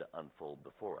begin to unfold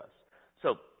before us.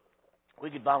 So,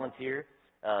 we could volunteer.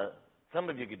 Some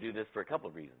of you could do this for a couple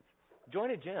of reasons.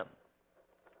 Join a gym.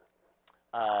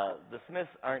 The Smiths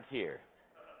aren't here.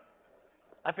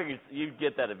 I figured you'd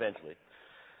get that eventually.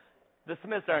 The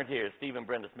Smiths aren't here, Steve and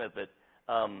Brenda Smith, but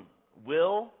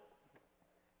Will,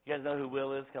 you guys know who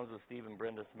Will is? Comes with Steve and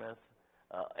Brenda Smith.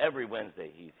 Every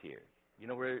Wednesday he's here. You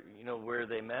know where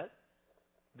they met?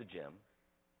 The gym.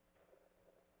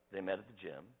 They met at the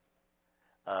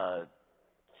gym.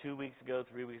 2 weeks ago,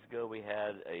 3 weeks ago, we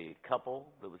had a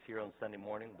couple that was here on Sunday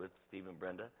morning with Steve and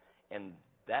Brenda, and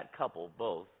that couple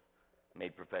both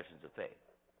made professions of faith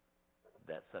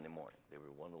that Sunday morning. They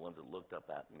were one of the ones that looked up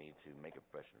at me to make a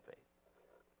profession of faith.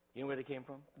 You know where they came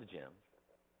from? The gym.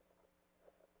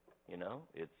 You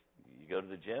go to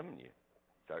the gym and you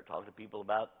start talking to people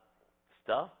about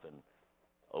stuff and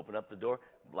open up the door.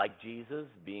 Like Jesus,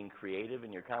 being creative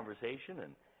in your conversation,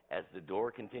 and as the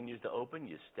door continues to open,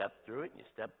 you step through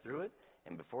it,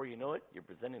 and before you know it, you're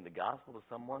presenting the gospel to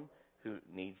someone who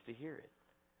needs to hear it.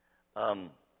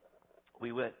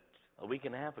 We went a week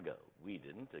and a half ago. We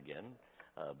didn't, again,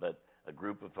 but a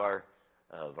group of our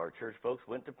church folks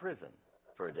went to prison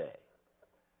for a day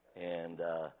and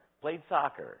played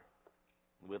soccer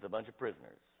with a bunch of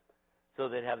prisoners. So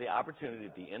they'd have the opportunity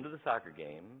at the end of the soccer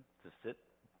game to sit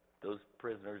those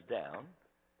prisoners down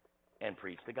and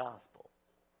preach the gospel.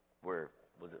 Where,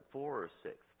 was it 4 or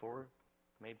 6? 4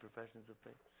 made professions of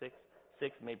faith?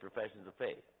 6 made professions of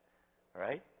faith. All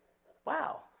right?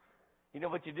 Wow. You know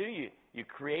what you do? You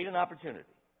create an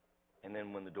opportunity. And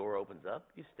then when the door opens up,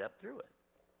 you step through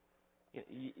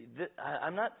it.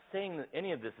 I'm not saying that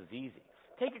any of this is easy.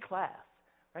 Take a class,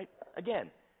 right?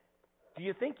 Again, do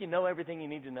you think you know everything you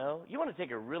need to know? You want to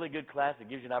take a really good class that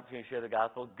gives you an opportunity to share the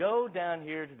gospel? Go down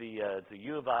here to the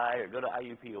U of I or go to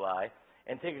IUPUI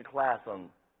and take a class on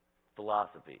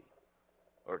philosophy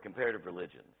or comparative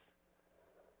religions.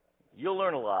 You'll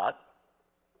learn a lot,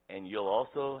 and you'll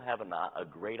also have a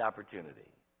great opportunity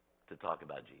to talk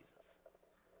about Jesus.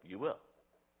 You will.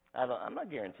 I'm not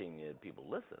guaranteeing you that people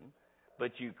listen,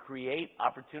 but you create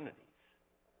opportunities.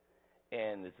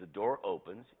 And as the door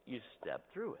opens, you step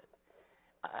through it.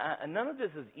 And none of this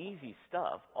is easy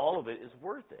stuff. All of it is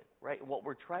worth it, right? What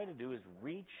we're trying to do is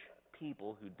reach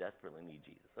people who desperately need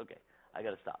Jesus. Okay, I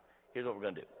got to stop. Here's what we're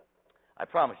going to do. I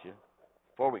promise you,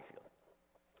 4 weeks ago,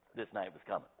 this night was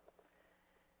coming.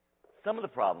 Some of the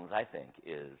problems, I think,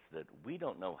 is that we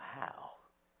don't know how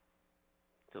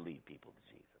to lead people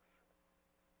to Jesus.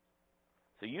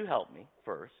 So you help me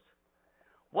first.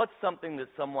 What's something that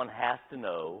someone has to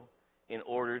know in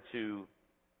order to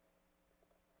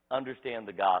understand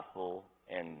the gospel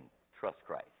and trust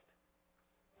Christ?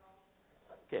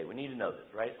 Okay, we need to know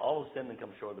this, right? All have sinned and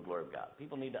come short of the glory of God.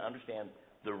 People need to understand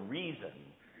the reason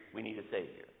we need a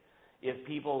Savior. If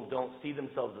people don't see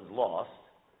themselves as lost,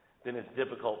 then it's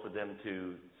difficult for them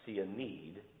to see a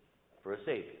need for a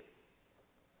Savior.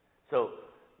 So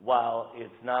while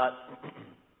it's not,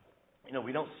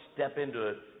 we don't step into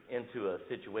a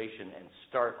situation and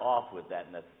start off with that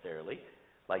necessarily.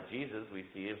 Like Jesus, we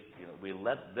see if we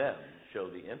let them show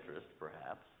the interest,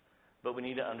 perhaps, but we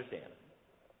need to understand it.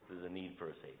 There's a need for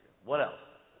a Savior. What else?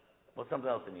 What's something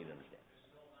else we need to understand?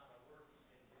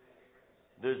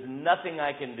 There's nothing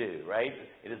I can do, right?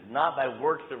 It is not by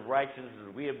works of righteousness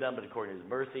that we have done, but according to His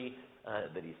mercy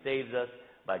that He saves us.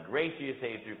 By grace you are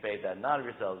saved through faith, that not of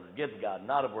yourselves, is a gift of God,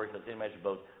 not of works, that any man should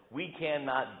boast. We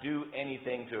cannot do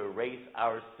anything to erase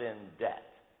our sin debt,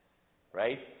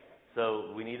 right?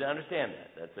 So we need to understand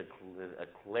that. That's a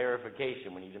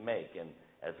clarification we need to make, and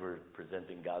as we're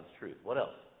presenting God's truth. What else?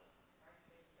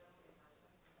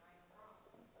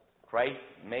 Christ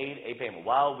made a payment.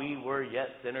 While we were yet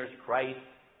sinners, Christ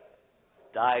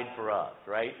died for us,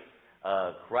 right?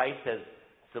 Christ has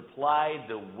supplied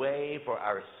the way for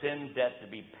our sin debt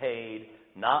to be paid,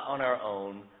 not on our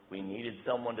own. We needed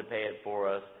someone to pay it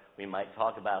for us. We might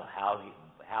talk about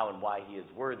how and why He is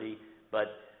worthy, but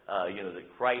that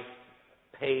Christ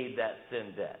paid that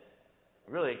sin debt.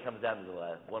 Really, it comes down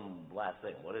to one last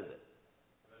thing. What is it?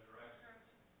 Resurrection.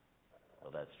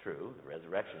 Well, that's true. The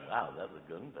resurrection. Wow, that was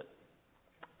good, but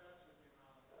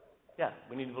yeah,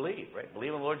 we need to believe, right?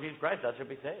 Believe in the Lord Jesus Christ, thou shalt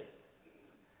be saved.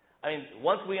 I mean,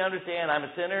 once we understand I'm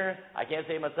a sinner, I can't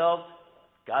save myself,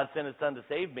 God sent His Son to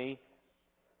save me,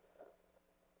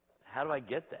 how do I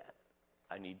get that?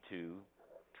 I need to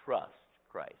trust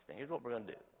Christ. Now, here's what we're going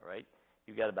to do, all right?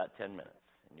 You've got about 10 minutes,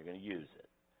 and you're going to use it.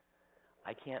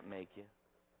 I can't make you.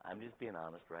 I'm just being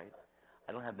honest, right?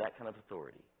 I don't have that kind of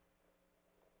authority.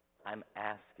 I'm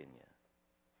asking you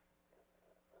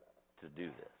to do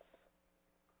this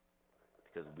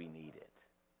because we need it.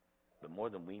 But more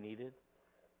than we need it,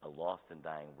 a lost and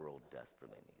dying world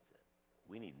desperately needs it.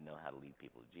 We need to know how to lead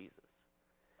people to Jesus.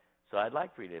 So I'd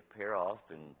like for you to pair off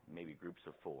in maybe groups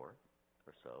of 4 or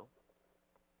so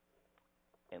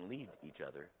and lead each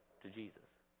other to Jesus.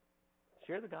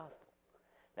 Share the gospel.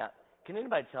 Now, can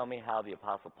anybody tell me how the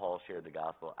Apostle Paul shared the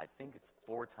gospel? I think it's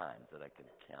 4 times that I can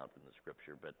count in the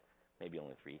Scripture, but maybe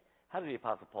only 3. How did the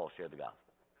Apostle Paul share the gospel?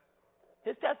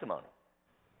 His testimony.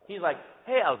 He's like,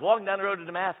 hey, I was walking down the road to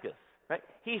Damascus. Right?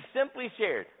 He simply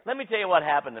shared, let me tell you what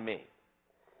happened to me.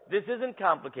 This isn't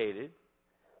complicated.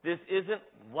 This isn't,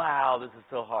 wow, this is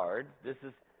so hard. This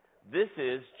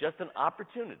is just an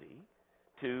opportunity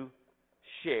to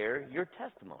share your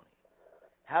testimony.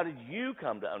 How did you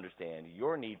come to understand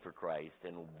your need for Christ,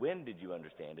 and when did you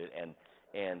understand it?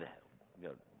 And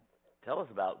tell us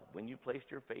about when you placed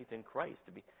your faith in Christ.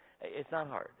 It's not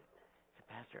hard. Say,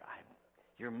 Pastor,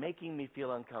 you're making me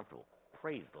feel uncomfortable.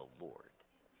 Praise the Lord.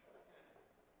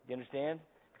 You understand?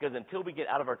 Because until we get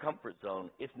out of our comfort zone,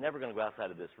 it's never going to go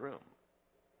outside of this room.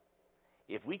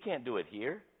 If we can't do it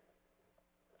here,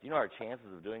 do you know our chances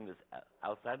of doing this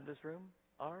outside of this room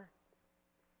are?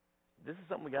 This is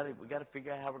something we got to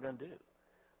figure out how we're going to do.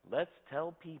 Let's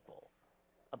tell people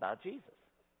about Jesus.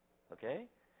 Okay?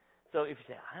 So if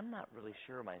you say, I'm not really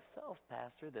sure myself,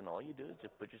 Pastor, then all you do is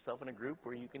just put yourself in a group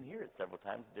where you can hear it several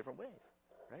times in different ways.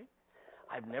 Right?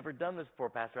 I've never done this before,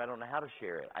 Pastor. I don't know how to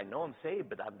share it. I know I'm saved,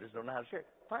 but I just don't know how to share it.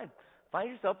 Fine. Find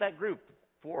yourself that group,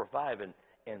 4 or 5,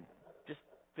 and just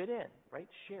fit in, right?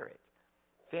 Share it.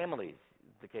 Families,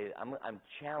 okay, I'm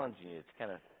challenging you to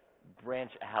kind of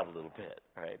branch out a little bit,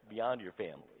 all right, beyond your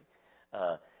family.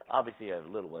 Obviously, you have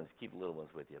little ones. Keep the little ones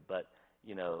with you. But,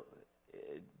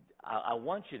 I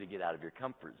want you to get out of your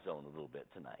comfort zone a little bit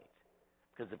tonight.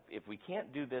 Because if we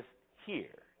can't do this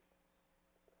here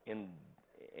and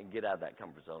get out of that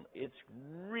comfort zone, it's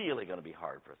really going to be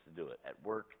hard for us to do it at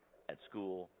work, at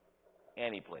school,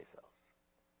 any place else.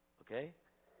 Okay?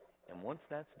 And once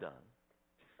that's done,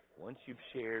 once you've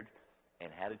shared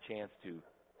and had a chance to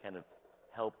kind of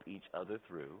help each other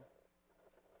through,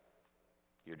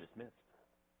 you're dismissed.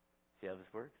 See how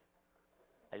this works?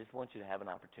 I just want you to have an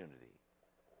opportunity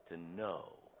to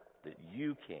know that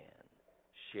you can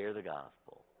share the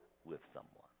gospel with someone.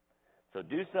 So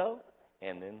do so,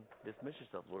 and then dismiss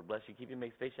yourself. Lord bless you, keep you,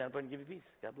 make his face shine upon you, and give you peace.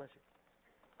 God bless you.